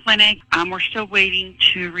Pike Clinic. We're still waiting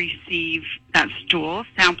to receive that stool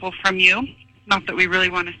sample from you. Not that we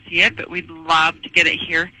really want to see it, but we'd love to get it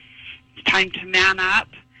here. It's time to man up,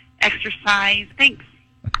 exercise. Thanks.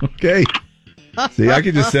 Okay. See, I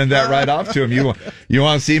could just send that right off to him. You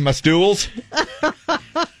want to see my stools?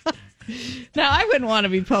 Now, I wouldn't want to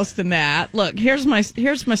be posting that. Look, here's my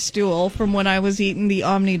stool from when I was eating the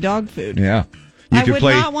Omni dog food. Yeah. I would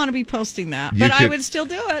not want to be posting that, but I would still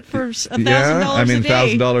do it for $1,000 a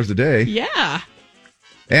day. $1,000 a day. Yeah.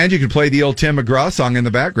 And you could play the old Tim McGraw song in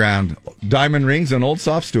the background, Diamond Rings and Old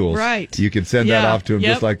Soft Stools. Right. You could send that off to him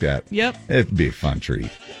just like that. Yep. It'd be a fun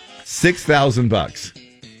treat. $6,000.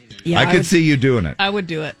 Yeah, I could see you doing it. I would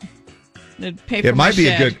do it. It'd pay for It might my be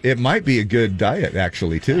shed. It might be a good diet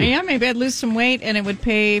actually too. Yeah, maybe I'd lose some weight and it would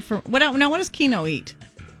pay for what does Keno eat?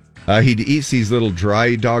 He eats these little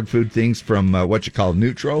dry dog food things from what you call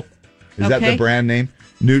Nutro. Is that the brand name?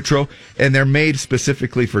 Nutro, and they're made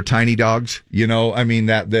specifically for tiny dogs.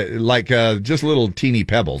 Just little teeny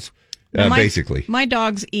pebbles, basically. My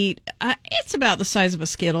dogs eat. It's about the size of a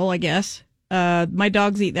Skittle, I guess. My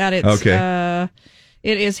dogs eat that. It's okay.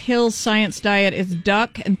 It is Hill's Science Diet. It's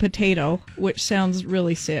duck and potato, which sounds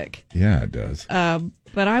really sick. Yeah, it does.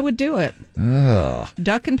 But I would do it. Ugh.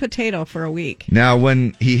 Duck and potato for a week. Now,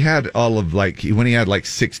 when he had when he had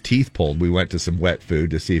 6 teeth pulled, we went to some wet food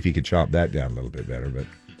to see if he could chomp that down a little bit better. But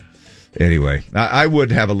anyway, I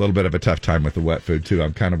would have a little bit of a tough time with the wet food too.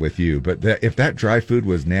 I'm kind of with you. But if that dry food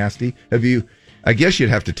was nasty, I guess you'd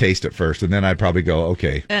have to taste it first, and then I'd probably go,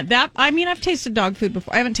 okay. I've tasted dog food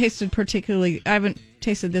before. I haven't tasted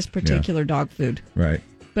this particular dog food. Right.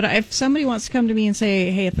 But if somebody wants to come to me and say,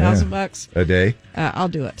 hey, $1,000 a day, I'll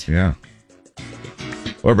do it. Yeah.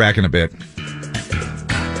 We're back in a bit.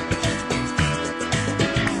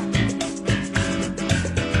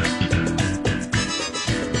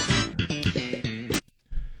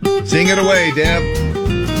 Sing it away, Deb.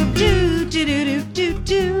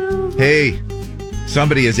 Hey,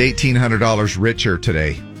 somebody is $1,800 richer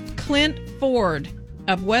today. Clint Ford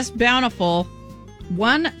of West Bountiful,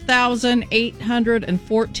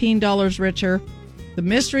 $1,814 richer. The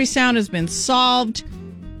mystery sound has been solved.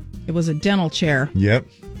 It was a dental chair. Yep.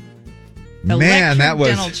 Man, that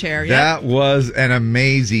was an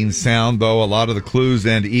amazing sound, though. A lot of the clues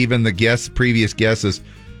and even the previous guesses,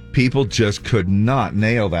 people just could not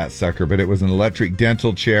nail that sucker. But it was an electric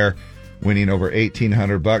dental chair, winning over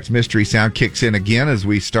 $1,800. Mystery sound kicks in again as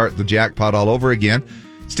we start the jackpot all over again.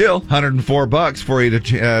 Still, $104 for you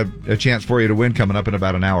a chance for you to win coming up in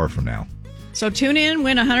about an hour from now. So tune in,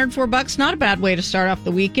 win $104. Not a bad way to start off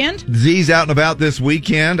the weekend. Z's out and about this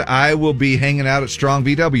weekend. I will be hanging out at Strong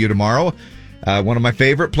VW tomorrow. One of my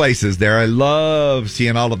favorite places there. I love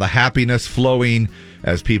seeing all of the happiness flowing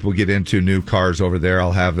as people get into new cars over there.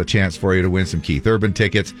 I'll have the chance for you to win some Keith Urban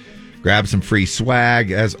tickets, grab some free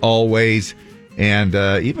swag as always, and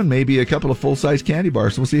even maybe a couple of full-size candy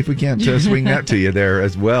bars. We'll see if we can't swing that to you there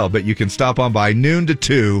as well. But you can stop on by noon to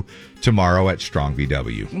 2 tomorrow at Strong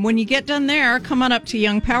VW. When you get done there, come on up to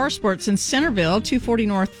Young Power Sports in Centerville, 240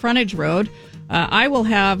 North Frontage Road. I will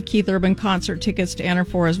have Keith Urban concert tickets to enter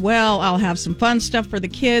for as well. I'll have some fun stuff for the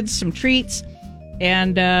kids, some treats,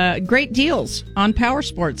 and great deals on power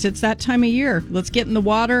sports. It's that time of year. Let's get in the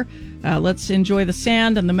water. Let's enjoy the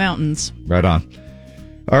sand and the mountains. Right on.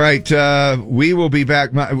 All right, we will be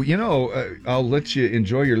back. I'll let you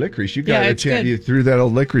enjoy your licorice. You got a chance. good. You threw that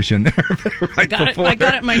old licorice in there I got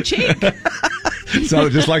it in my cheek.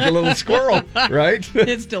 Sounded just like a little squirrel, right?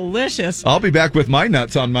 It's delicious. I'll be back with my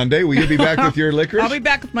nuts on Monday. Will you be back with your licorice? I'll be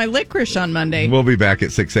back with my licorice on Monday. We'll be back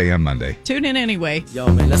at 6 a.m. Monday. Tune in anyway.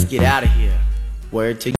 Yo, man, let's get out of here. Word to